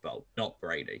the Super Bowl, not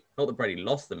Brady. Not that Brady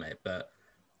lost them it, but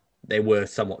they were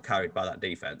somewhat carried by that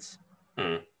defense.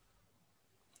 100%.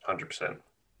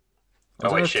 I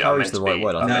don't know if carries the right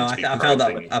word. I felt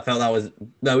that was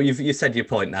no. You said your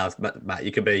point now, Matt.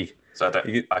 You could be. So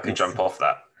I can jump off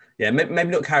that. Yeah, maybe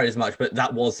not carry as much, but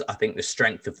that was, I think, the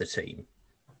strength of the team.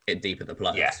 It deep in the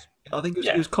playoffs. Yeah. I think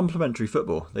it was complementary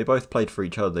football. They both played for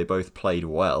each other. They both played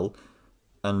well,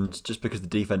 and just because the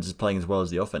defense is playing as well as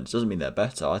the offense doesn't mean they're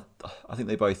better. I think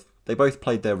they both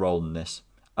played their role in this,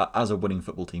 as a winning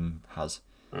football team has.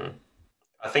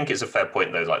 I think it's a fair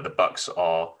point though. Like, the Bucks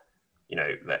are,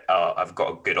 that I've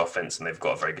got a good offense and they've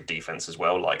got a very good defense as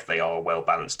well. Like they are a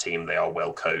well-balanced team. They are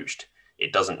well coached.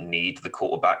 It doesn't need the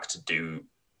quarterback to do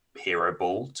hero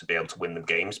ball to be able to win the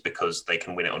games because they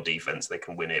can win it on defense. They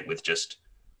can win it with just,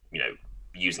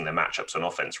 using their matchups on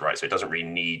offense, right? So it doesn't really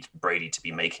need Brady to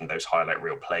be making those highlight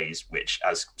reel plays, which,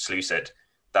 as Slew said,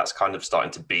 that's kind of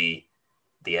starting to be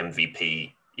the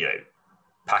MVP,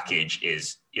 package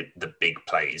is the big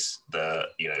plays, the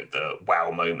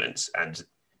wow moments. And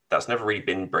that's never really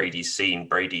been Brady's scene.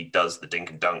 Brady does the dink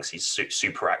and dunks. He's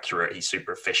super accurate. He's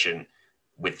super efficient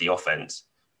with the offense,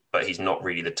 but he's not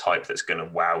really the type that's going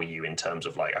to wow you in terms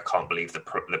of like, I can't believe the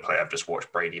play I've just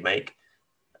watched Brady make.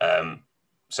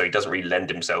 So he doesn't really lend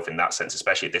himself in that sense,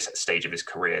 especially at this stage of his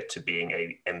career, to being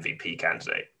a MVP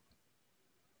candidate.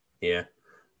 Yeah.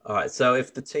 All right. So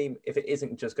if it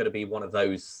isn't just going to be one of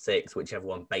those 6, which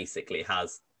everyone basically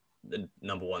has the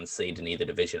number 1 seed in either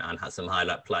division and has some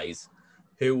highlight plays,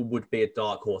 who would be a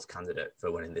dark horse candidate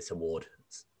for winning this award?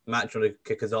 Matt, do you want to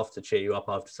kick us off to cheer you up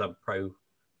after some pro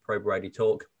Brady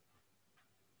talk?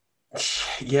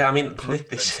 Yeah, I mean, Please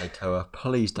don't say Toa.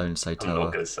 Please don't say Toa. I'm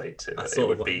not going to say Toa. It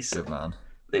would be good, man.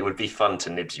 It would be fun to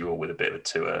nibs you all with a bit of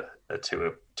a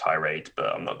Toa tirade,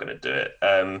 but I'm not going to do it.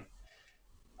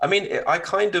 I mean, I'd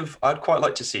quite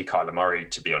like to see Kyler Murray,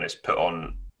 to be honest, put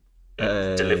on,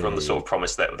 deliver on the sort of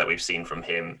promise that we've seen from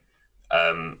him.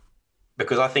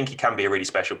 Because I think he can be a really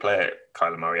special player,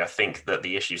 Kyler Murray. I think that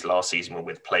the issues last season were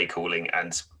with play calling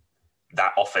and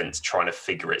that offense trying to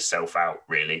figure itself out,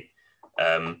 really.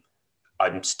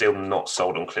 I'm still not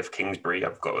sold on Cliff Kingsbury,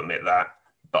 I've got to admit that.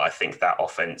 But I think that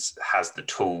offense has the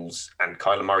tools and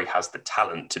Kyler Murray has the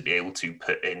talent to be able to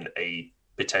put in a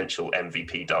potential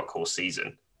MVP dark horse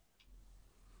season.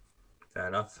 Fair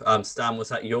enough. Stan, was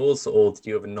that yours or do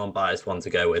you have a non-biased one to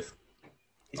go with?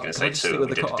 He's going to say two. We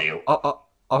did a deal.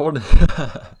 I want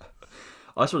to.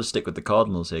 I just want to stick with the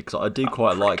Cardinals here because I do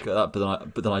quite like that,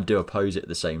 but then I do oppose it at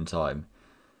the same time.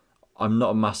 I'm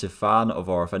not a massive fan of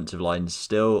our offensive line.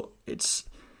 Still, it's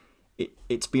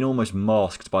been almost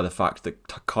masked by the fact that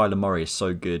Kyler Murray is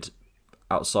so good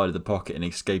outside of the pocket and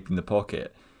escaping the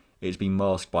pocket. It's been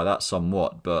masked by that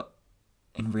somewhat, but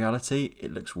in reality,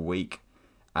 it looks weak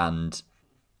and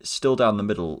still down the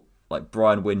middle. Like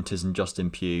Brian Winters and Justin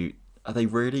Pugh. Are they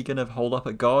really going to hold up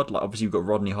at guard? Like obviously you've got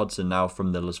Rodney Hudson now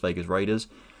from the Las Vegas Raiders,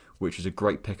 which is a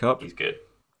great pickup. He's good.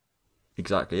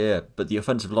 Exactly, yeah. But the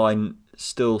offensive line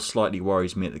still slightly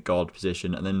worries me at the guard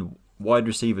position. And then wide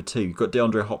receiver too. You've got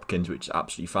DeAndre Hopkins, which is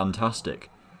absolutely fantastic.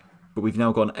 But we've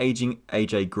now got an aging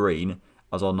AJ Green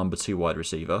as our number 2 wide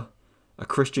receiver. A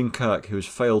Christian Kirk who has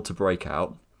failed to break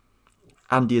out.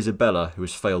 Andy Isabella who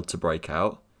has failed to break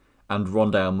out. And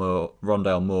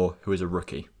Rondale Moore who is a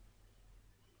rookie.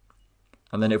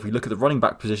 And then if we look at the running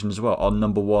back position as well, our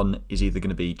number 1 is either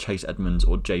going to be Chase Edmonds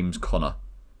or James Conner.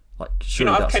 Like, do you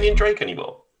not have Kenyon Drake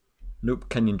anymore? Nope,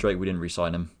 Kenyon Drake, we didn't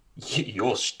re-sign him.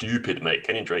 You're stupid, mate.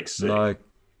 Kenyon Drake's sick. No,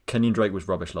 Kenyon Drake was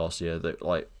rubbish last year.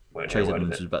 Chase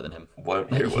Edmonds was better than him.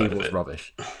 Won't hear a word of it. He was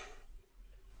rubbish.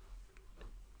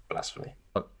 Blasphemy.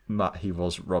 Matt, he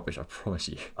was rubbish, I promise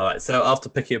you. All right, so after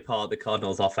picking apart the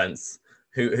Cardinals' offense,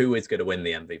 who is going to win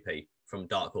the MVP from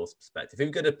Dark Horse perspective? If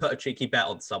you're going to put a cheeky bet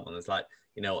on someone that's like,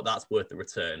 you know what, that's worth the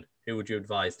return, who would you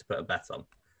advise to put a bet on?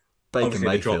 Baker Obviously,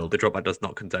 Mayfield. The drop does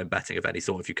not condone betting of any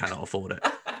sort if you cannot afford it.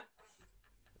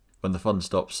 When the fun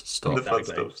stops, stop. When the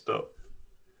fun stop.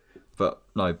 But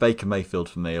no, Baker Mayfield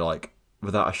for me, like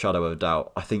without a shadow of a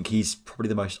doubt, I think he's probably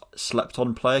the most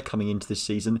slept-on player coming into this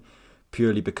season,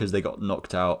 purely because they got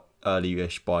knocked out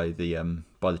early-ish by the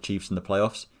Chiefs in the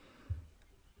playoffs.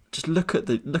 Just look at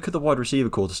the wide receiver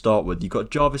core to start with. You've got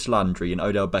Jarvis Landry and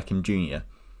Odell Beckham Jr.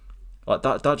 Like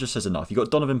that just says enough. You've got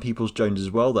Donovan Peoples-Jones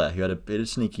as well there, who had a bit of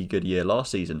sneaky good year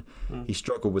last season. He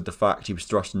struggled with the fact he was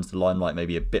thrust into the limelight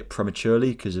maybe a bit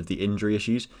prematurely because of the injury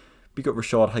issues. But you've got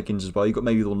Rashard Higgins as well. You've got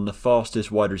maybe one of the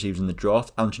fastest wide receivers in the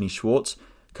draft, Anthony Schwartz,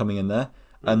 coming in there.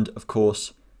 And, of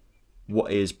course,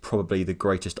 what is probably the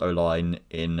greatest O-line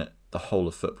in the whole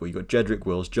of football. You've got Jedrick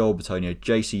Wills, Joel Bitonio,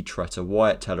 JC Tretter,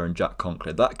 Wyatt Teller and Jack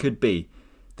Conklin. That could be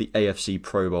the AFC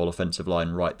Pro Bowl offensive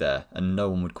line right there, and no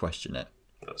one would question it.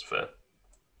 That's fair.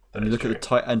 And you look at the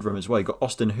tight end room as well. You've got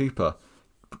Austin Hooper,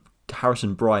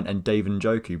 Harrison Bryant and David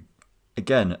Njoku.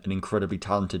 Again, an incredibly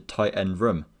talented tight end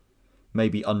room.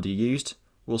 Maybe underused.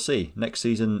 We'll see. Next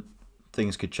season,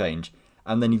 things could change.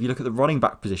 And then if you look at the running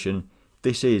back position,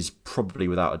 this is probably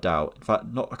without a doubt. In fact,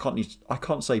 I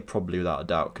can't say probably without a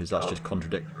doubt because that's just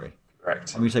contradictory.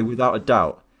 Correct. I'm going to say without a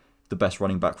doubt, the best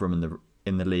running back room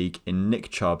in the league in Nick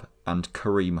Chubb and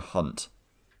Kareem Hunt.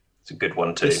 It's a good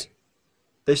one too.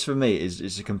 This for me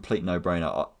is a complete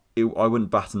no-brainer. I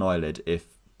wouldn't bat an eyelid if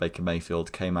Baker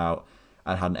Mayfield came out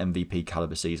and had an MVP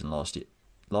caliber season last year.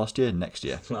 Next year. Next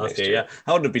year, yeah.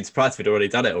 I wouldn't have been surprised if he'd already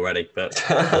done it already, but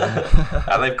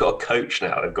and they've got a coach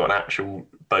now. They've got an actual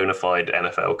bona fide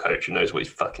NFL coach who knows what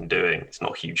he's fucking doing. It's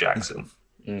not Hugh Jackson.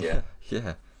 Yeah.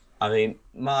 Yeah. I mean,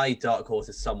 my dark horse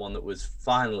is someone that was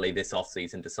finally this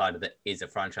offseason decided that is a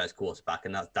franchise quarterback,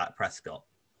 and that's Dak Prescott.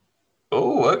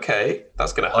 Oh, okay.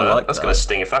 That's going to hurt. That's going to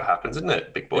sting if that happens, isn't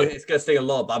it, big boy? It's going to sting a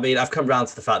lot. But I mean, I've come around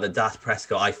to the fact that Dak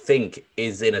Prescott, I think,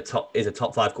 is a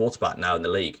top 5 quarterback now in the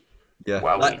league. Yeah.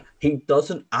 Wow. Like, he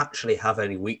doesn't actually have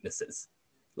any weaknesses.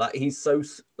 Like, he's so,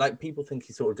 like, people think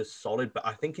he's sort of just solid, but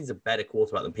I think he's a better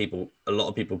quarterback than a lot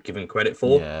of people give him credit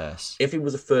for. Yes. If he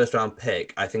was a first round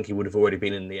pick, I think he would have already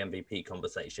been in the MVP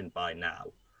conversation by now.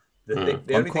 The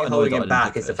only thing holding him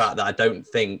back is the fact that I don't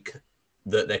think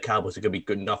that their Cowboys are going to be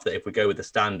good enough that if we go with the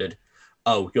standard,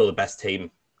 oh, you're the best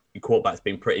team, your quarterback's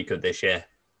been pretty good this year,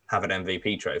 have an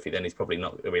MVP trophy, then he's probably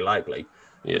not going to be likely.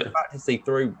 Yeah. The fact is, he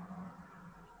threw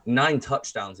 9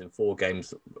 touchdowns in 4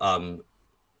 games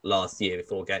last year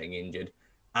before getting injured,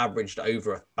 averaged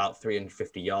over about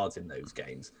 350 yards in those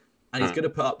games. And he's going to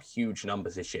put up huge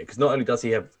numbers this year because not only does he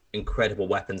have incredible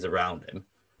weapons around him,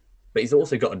 but he's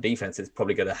also got a defense that's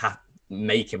probably going to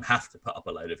make him have to put up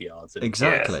a load of yards.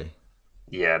 Exactly.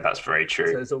 Yeah, that's very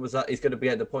true. So it's almost like he's going to be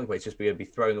at the point where he's just going to be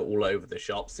throwing it all over the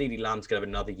shop. CeeDee Lamb's going to have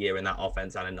another year in that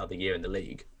offense and another year in the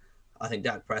league. I think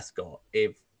Dak Prescott,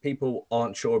 if people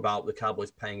aren't sure about the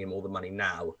Cowboys paying him all the money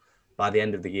now, by the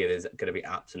end of the year, there's going to be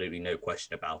absolutely no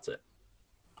question about it.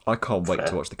 I can't wait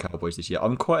to watch the Cowboys this year.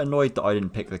 I'm quite annoyed that I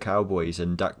didn't pick the Cowboys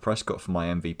and Dak Prescott for my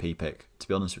MVP pick, to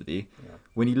be honest with you. Yeah.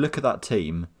 When you look at that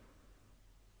team,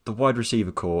 the wide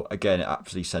receiver core, again,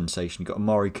 absolutely sensational. You've got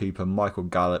Amari Cooper, Michael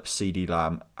Gallup, CeeDee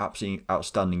Lamb, absolutely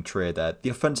outstanding trio there. The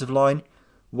offensive line,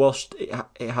 whilst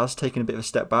it has taken a bit of a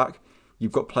step back,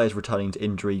 you've got players returning to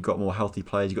injury, you've got more healthy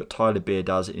players, you've got Tyler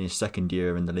Beardaz in his second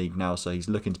year in the league now, so he's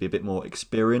looking to be a bit more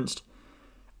experienced.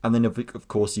 And then, of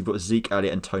course, you've got Zeke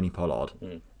Elliott and Tony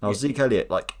Pollard. Now, Zeke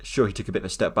Elliott, sure, he took a bit of a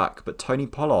step back, but Tony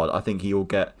Pollard, I think he'll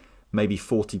get maybe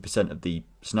 40% of the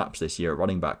snaps this year at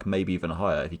running back, maybe even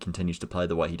higher if he continues to play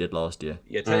the way he did last year.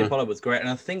 Yeah, Tony Pollard was great. And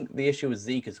I think the issue with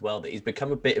Zeke as well, that he's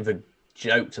become a bit of a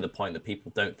joke to the point that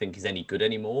people don't think he's any good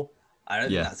anymore. I don't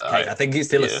think that's the case. I think he's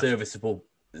still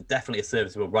definitely a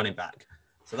serviceable running back.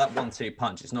 So that 1-2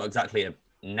 punch, it's not exactly a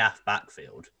naff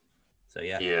backfield. So,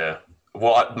 yeah. Yeah.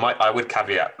 Well, I would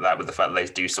caveat that with the fact that they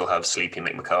do still have Sleepy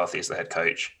McCarthy as the head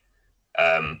coach.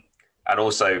 And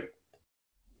also,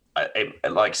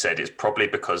 like I said, it's probably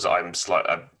because I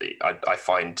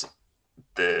find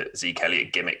the Zeke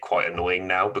Elliott gimmick quite annoying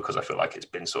now because I feel like it's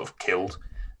been sort of killed.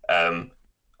 I'm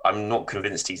not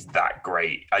convinced he's that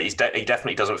great. He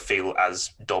definitely doesn't feel as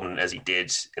dominant as he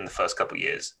did in the first couple of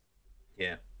years.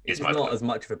 Yeah. He's not as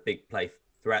much of a big play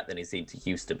threat than he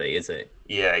used to be, is it?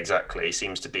 Yeah, exactly. He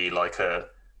seems to be like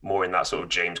more in that sort of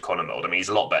James Conner mold. I mean, he's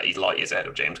a lot better. He's light years ahead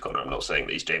of James Conner. I'm not saying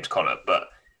that he's James Conner, but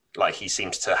he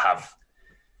seems to have.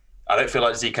 I don't feel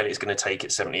like Zeke Elliott is going to take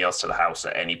it 70 yards to the house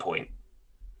at any point,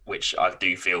 which I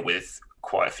do feel with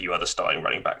quite a few other starting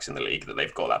running backs in the league that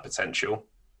they've got that potential.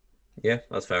 Yeah,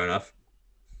 that's fair enough.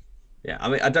 Yeah, I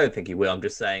mean, I don't think he will. I'm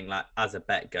just saying, as a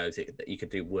bet goes, that you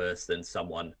could do worse than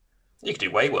someone. You could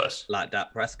do way worse. Like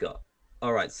Dak Prescott.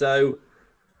 All right, so,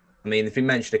 I mean, it's been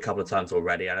mentioned a couple of times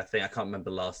already, and I can't remember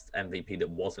the last MVP that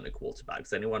wasn't a quarterback.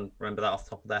 Does anyone remember that off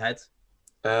the top of their heads?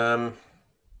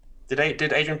 Did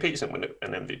Adrian Peterson win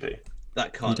an MVP?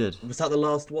 That can't. He did. Was that the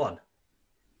last one?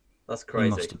 That's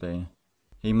crazy.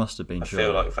 He must have been. I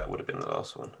feel like that would have been the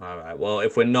last one. All right. Well,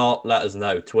 if we're not, let us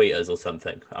know. Tweet us or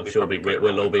something. I'm sure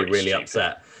we'll all be really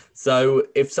upset. So,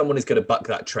 if someone is going to buck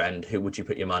that trend, who would you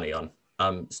put your money on?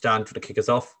 Stan, to kick us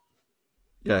off.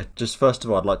 Yeah, just first of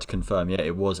all, I'd like to confirm,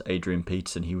 it was Adrian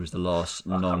Peterson. He was the last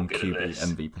non-QB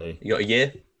MVP. You got a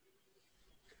year?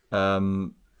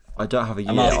 I don't have a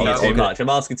year. I'm asking too much. I'm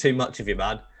asking too much of you,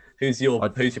 man. Who's your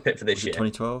pick for this year?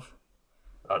 2012?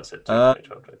 I'd have said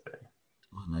 2012, I think.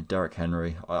 Oh, no, Derrick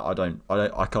Henry.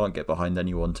 I can't get behind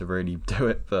anyone to really do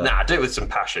it. But nah, do it with some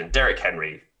passion. Derrick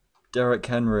Henry,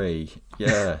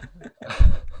 yeah.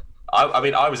 I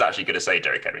mean, I was actually going to say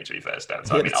Derrick Henry, to be fair, Stan.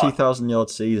 He had a 2,000-yard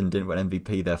season, didn't win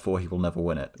MVP, therefore he will never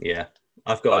win it. Yeah,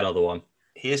 I've got another one.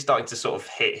 He is starting to sort of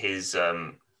hit his...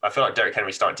 I feel like Derrick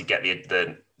Henry's starting to get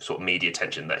the sort of media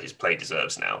attention that his play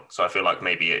deserves now. So I feel like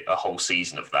maybe a whole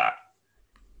season of that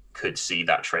could see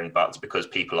that trend bucked because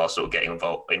people are sort of getting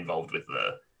involved with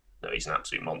he's an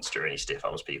absolute monster and he stiff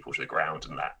arms people to the ground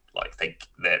and that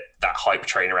that hype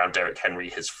train around Derrick Henry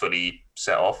has fully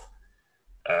set off.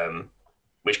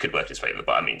 Which could work in his favour,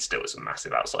 but I mean, still, it's a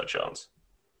massive outside chance.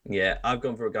 Yeah, I've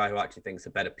gone for a guy who actually thinks a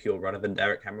better pure runner than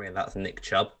Derrick Henry, and that's Nick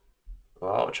Chubb.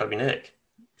 Oh, Chubby Nick.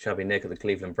 Chubby Nick of the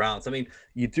Cleveland Browns. I mean,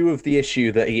 you do have the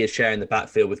issue that he is sharing the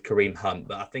backfield with Kareem Hunt,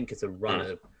 but I think as a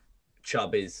runner,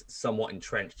 Chubb is somewhat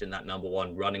entrenched in that number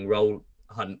one running role.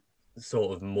 Hunt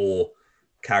sort of more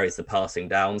carries the passing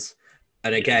downs.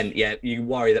 And again, yeah, you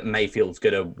worry that Mayfield's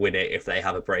going to win it if they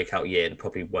have a breakout year and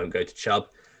probably won't go to Chubb.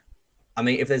 I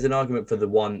mean, if there's an argument for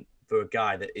a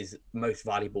guy that is most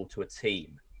valuable to a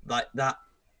team, like that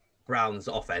Browns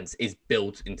offense is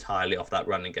built entirely off that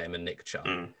running game and Nick Chubb.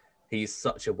 He's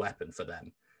such a weapon for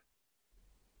them.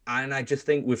 And I just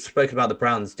think we've spoken about the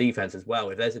Browns defense as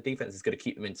well. If there's a defense that's going to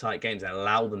keep them in tight games and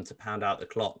allow them to pound out the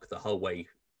clock the whole way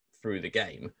through the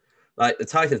game, like the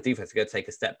Titans defense are going to take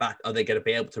a step back. Are they going to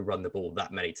be able to run the ball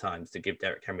that many times to give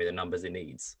Derrick Henry the numbers he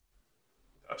needs?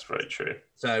 That's very true.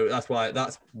 So that's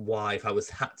why if I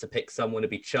had to pick someone to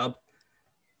be Chubb,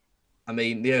 I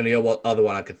mean, the only other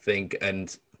one I could think,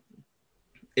 and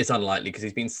it's unlikely because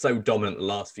he's been so dominant the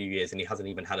last few years and he hasn't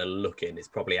even had a look in, it's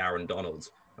probably Aaron Donald.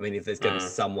 I mean, if there's going to be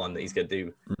someone that he's going to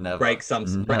do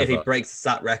if he breaks the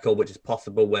stat record, which is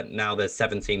possible when now there's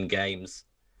 17 games.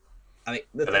 I mean,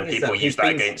 but then people use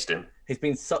that against him. He's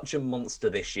been such a monster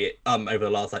this year, over the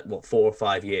last 4 or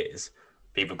 5 years.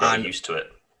 People got used to it.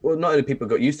 Well, not only people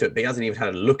got used to it, but he hasn't even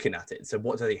had a looking at it. So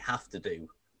what does he have to do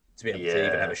to be able to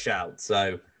even have a shout?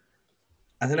 So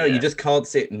I don't know. You just can't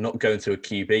see it not going to a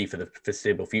QB for the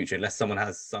foreseeable future unless someone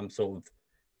has some sort of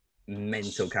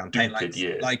mental campaign,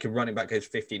 like a running back goes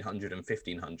 1,500 and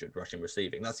 1,500 rushing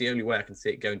receiving. That's the only way I can see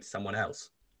it going to someone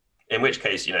else. In which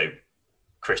case,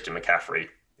 Christian McCaffrey,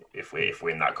 if we're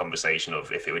in that conversation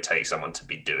of if it would take someone to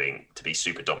be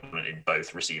super dominant in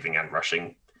both receiving and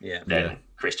rushing, then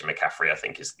Christian McCaffrey, I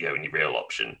think, is the only real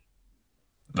option.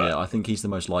 But I think he's the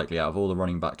most likely out of all the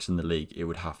running backs in the league. It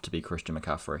would have to be Christian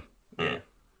McCaffrey. Yeah,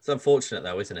 it's unfortunate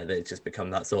though, isn't it? That it's just become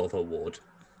that sort of award.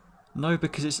 No,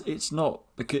 because it's not.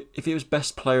 Because if it was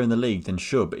best player in the league, then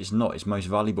sure, but it's not. It's most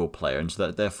valuable player, and so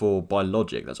that therefore, by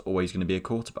logic, that's always going to be a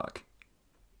quarterback.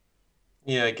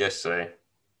 Yeah, I guess so.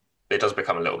 It does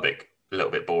become a little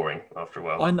bit boring after a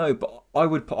while. I know, but I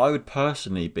would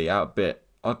personally be I'd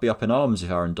be up in arms if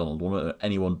Aaron Donald wanted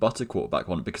anyone but a quarterback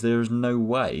one, because there is no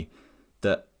way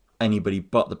that anybody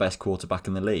but the best quarterback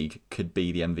in the league could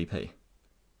be the MVP.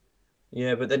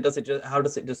 Yeah, but then how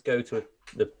does it just go to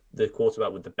the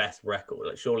quarterback with the best record?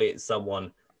 Like, surely it's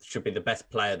someone should be the best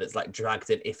player that's dragged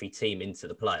an iffy team into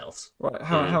the playoffs. Right,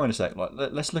 hang on a sec.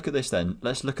 Let's look at this then.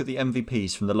 Let's look at the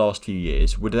MVPs from the last few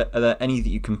years. Are there any that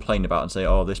you complain about and say,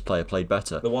 oh, this player played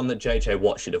better? The one that JJ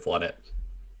Watt should have won it.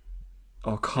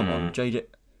 Oh, come on. JJ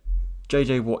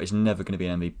Watt is never going to be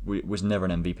an MVP. Was never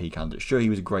an MVP candidate. Sure, he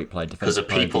was a great player. Because of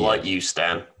people like you,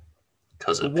 Stan.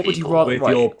 What would you rather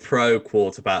with your pro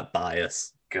quarterback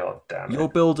bias? God damn it! You're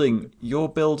building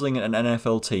an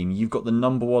NFL team. You've got the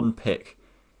number one pick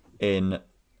in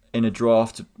a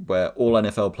draft where all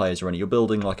NFL players are in it. You're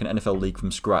building like an NFL league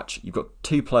from scratch. You've got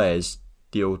two players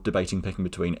that you're debating picking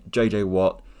between, JJ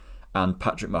Watt and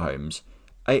Patrick Mahomes.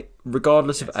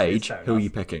 Regardless of age, who are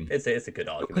you picking? It's a good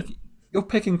argument. You're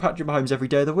picking Patrick Mahomes every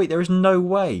day of the week. There is no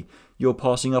way you're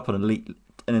passing up on an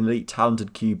elite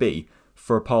talented QB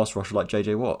for a pass rusher like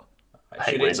JJ Watt.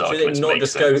 Should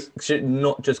it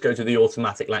not just go to the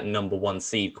automatic number one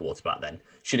seed quarterback then?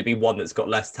 Should it be one that's got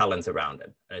less talent around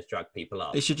him and has dragged people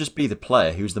up? It should just be the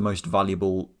player who's the most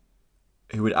valuable,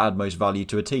 who would add most value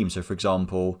to a team. So, for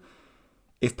example,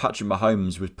 if Patrick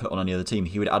Mahomes was put on any other team,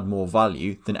 he would add more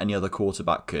value than any other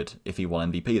quarterback could if he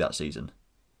won MVP that season.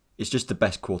 It's just the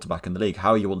best quarterback in the league.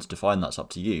 How you want to define that's up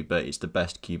to you, but it's the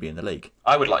best QB in the league.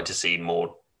 I would like to see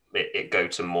it go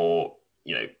to more,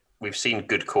 we've seen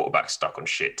good quarterbacks stuck on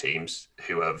shit teams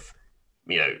who have,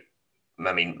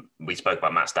 I mean, we spoke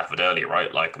about Matt Stafford earlier,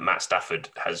 right? Like, Matt Stafford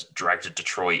has dragged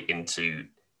Detroit into,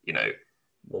 he dragged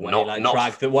them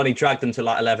to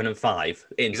 11-5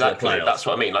 into the playoffs. That's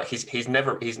what I mean. Like,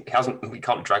 we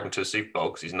can't drag him to a Super Bowl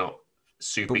because he's not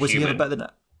superhuman.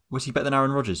 But was he better than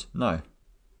Aaron Rodgers? No.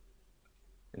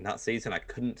 In that season, I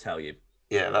couldn't tell you.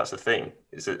 Yeah, that's the thing.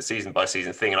 It's a season by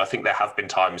season thing, and I think there have been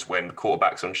times when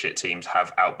quarterbacks on shit teams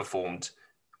have outperformed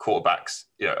quarterbacks.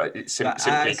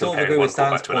 Simply comparing one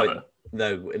quarterback to another.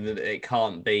 Though it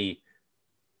can't be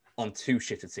on too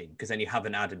shit a team because then you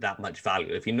haven't added that much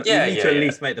value. If you need to at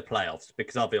least make the playoffs,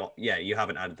 because you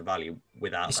haven't added the value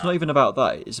without. It's not even about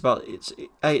that. It's about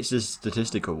it's a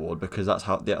statistical award because that's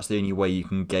the only way you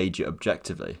can gauge it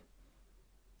objectively.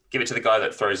 Give it to the guy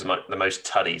that throws the most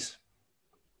tutties.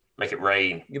 Make it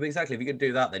rain. Yeah, but exactly. If you could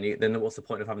do that, then what's the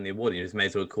point of having the award? You just may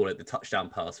as well call it the touchdown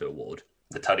passer award.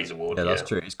 The Tuddies award. Yeah, that's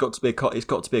true. It's got to be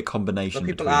a combination. But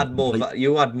people add more.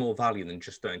 You add more value than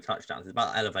just throwing touchdowns. It's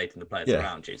about elevating the players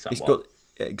around you.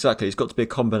 Exactly. It's got to be a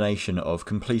combination of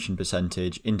completion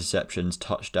percentage, interceptions,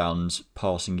 touchdowns,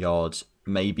 passing yards,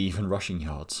 maybe even rushing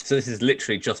yards. So this is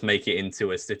literally just make it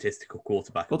into a statistical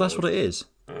quarterback Well, that's award. what it is.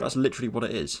 That's literally what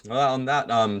it is. Well, on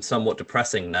that somewhat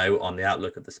depressing note on the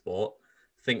outlook of the sport,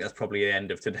 I think that's probably the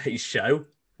end of today's show.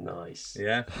 Nice.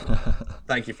 Yeah.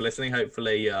 Thank you for listening.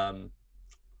 Hopefully, well,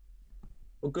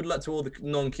 good luck to all the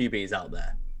non-QBs out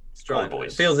there.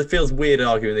 Boys. It feels weird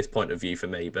arguing this point of view for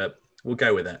me, but we'll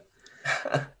go with it.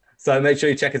 So make sure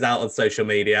you check us out on social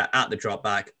media at The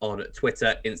Dropback on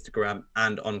Twitter, Instagram,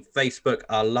 and on Facebook.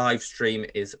 Our live stream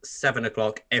is 7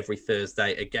 o'clock every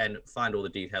Thursday. Again, find all the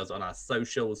details on our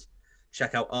socials.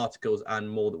 Check out articles and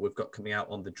more that we've got coming out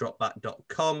on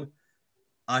thedropback.com.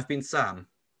 I've been Sam.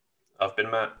 I've been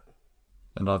Matt.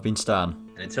 And I've been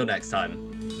Stan. And until next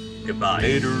time, goodbye.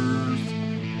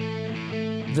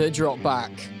 The Drop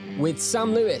Back with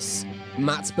Sam Lewis,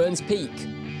 Matt Burns Peak,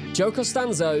 Joe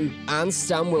Costanzo, and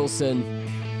Stan Wilson.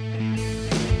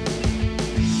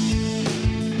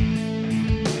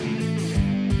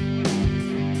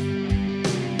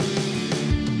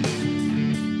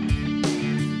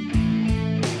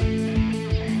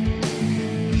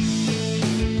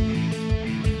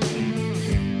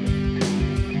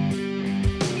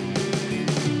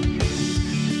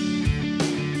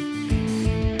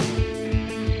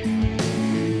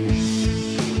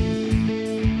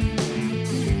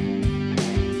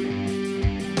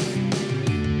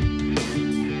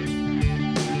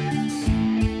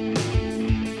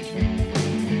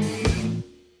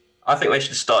 I think they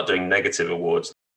should start doing negative awards.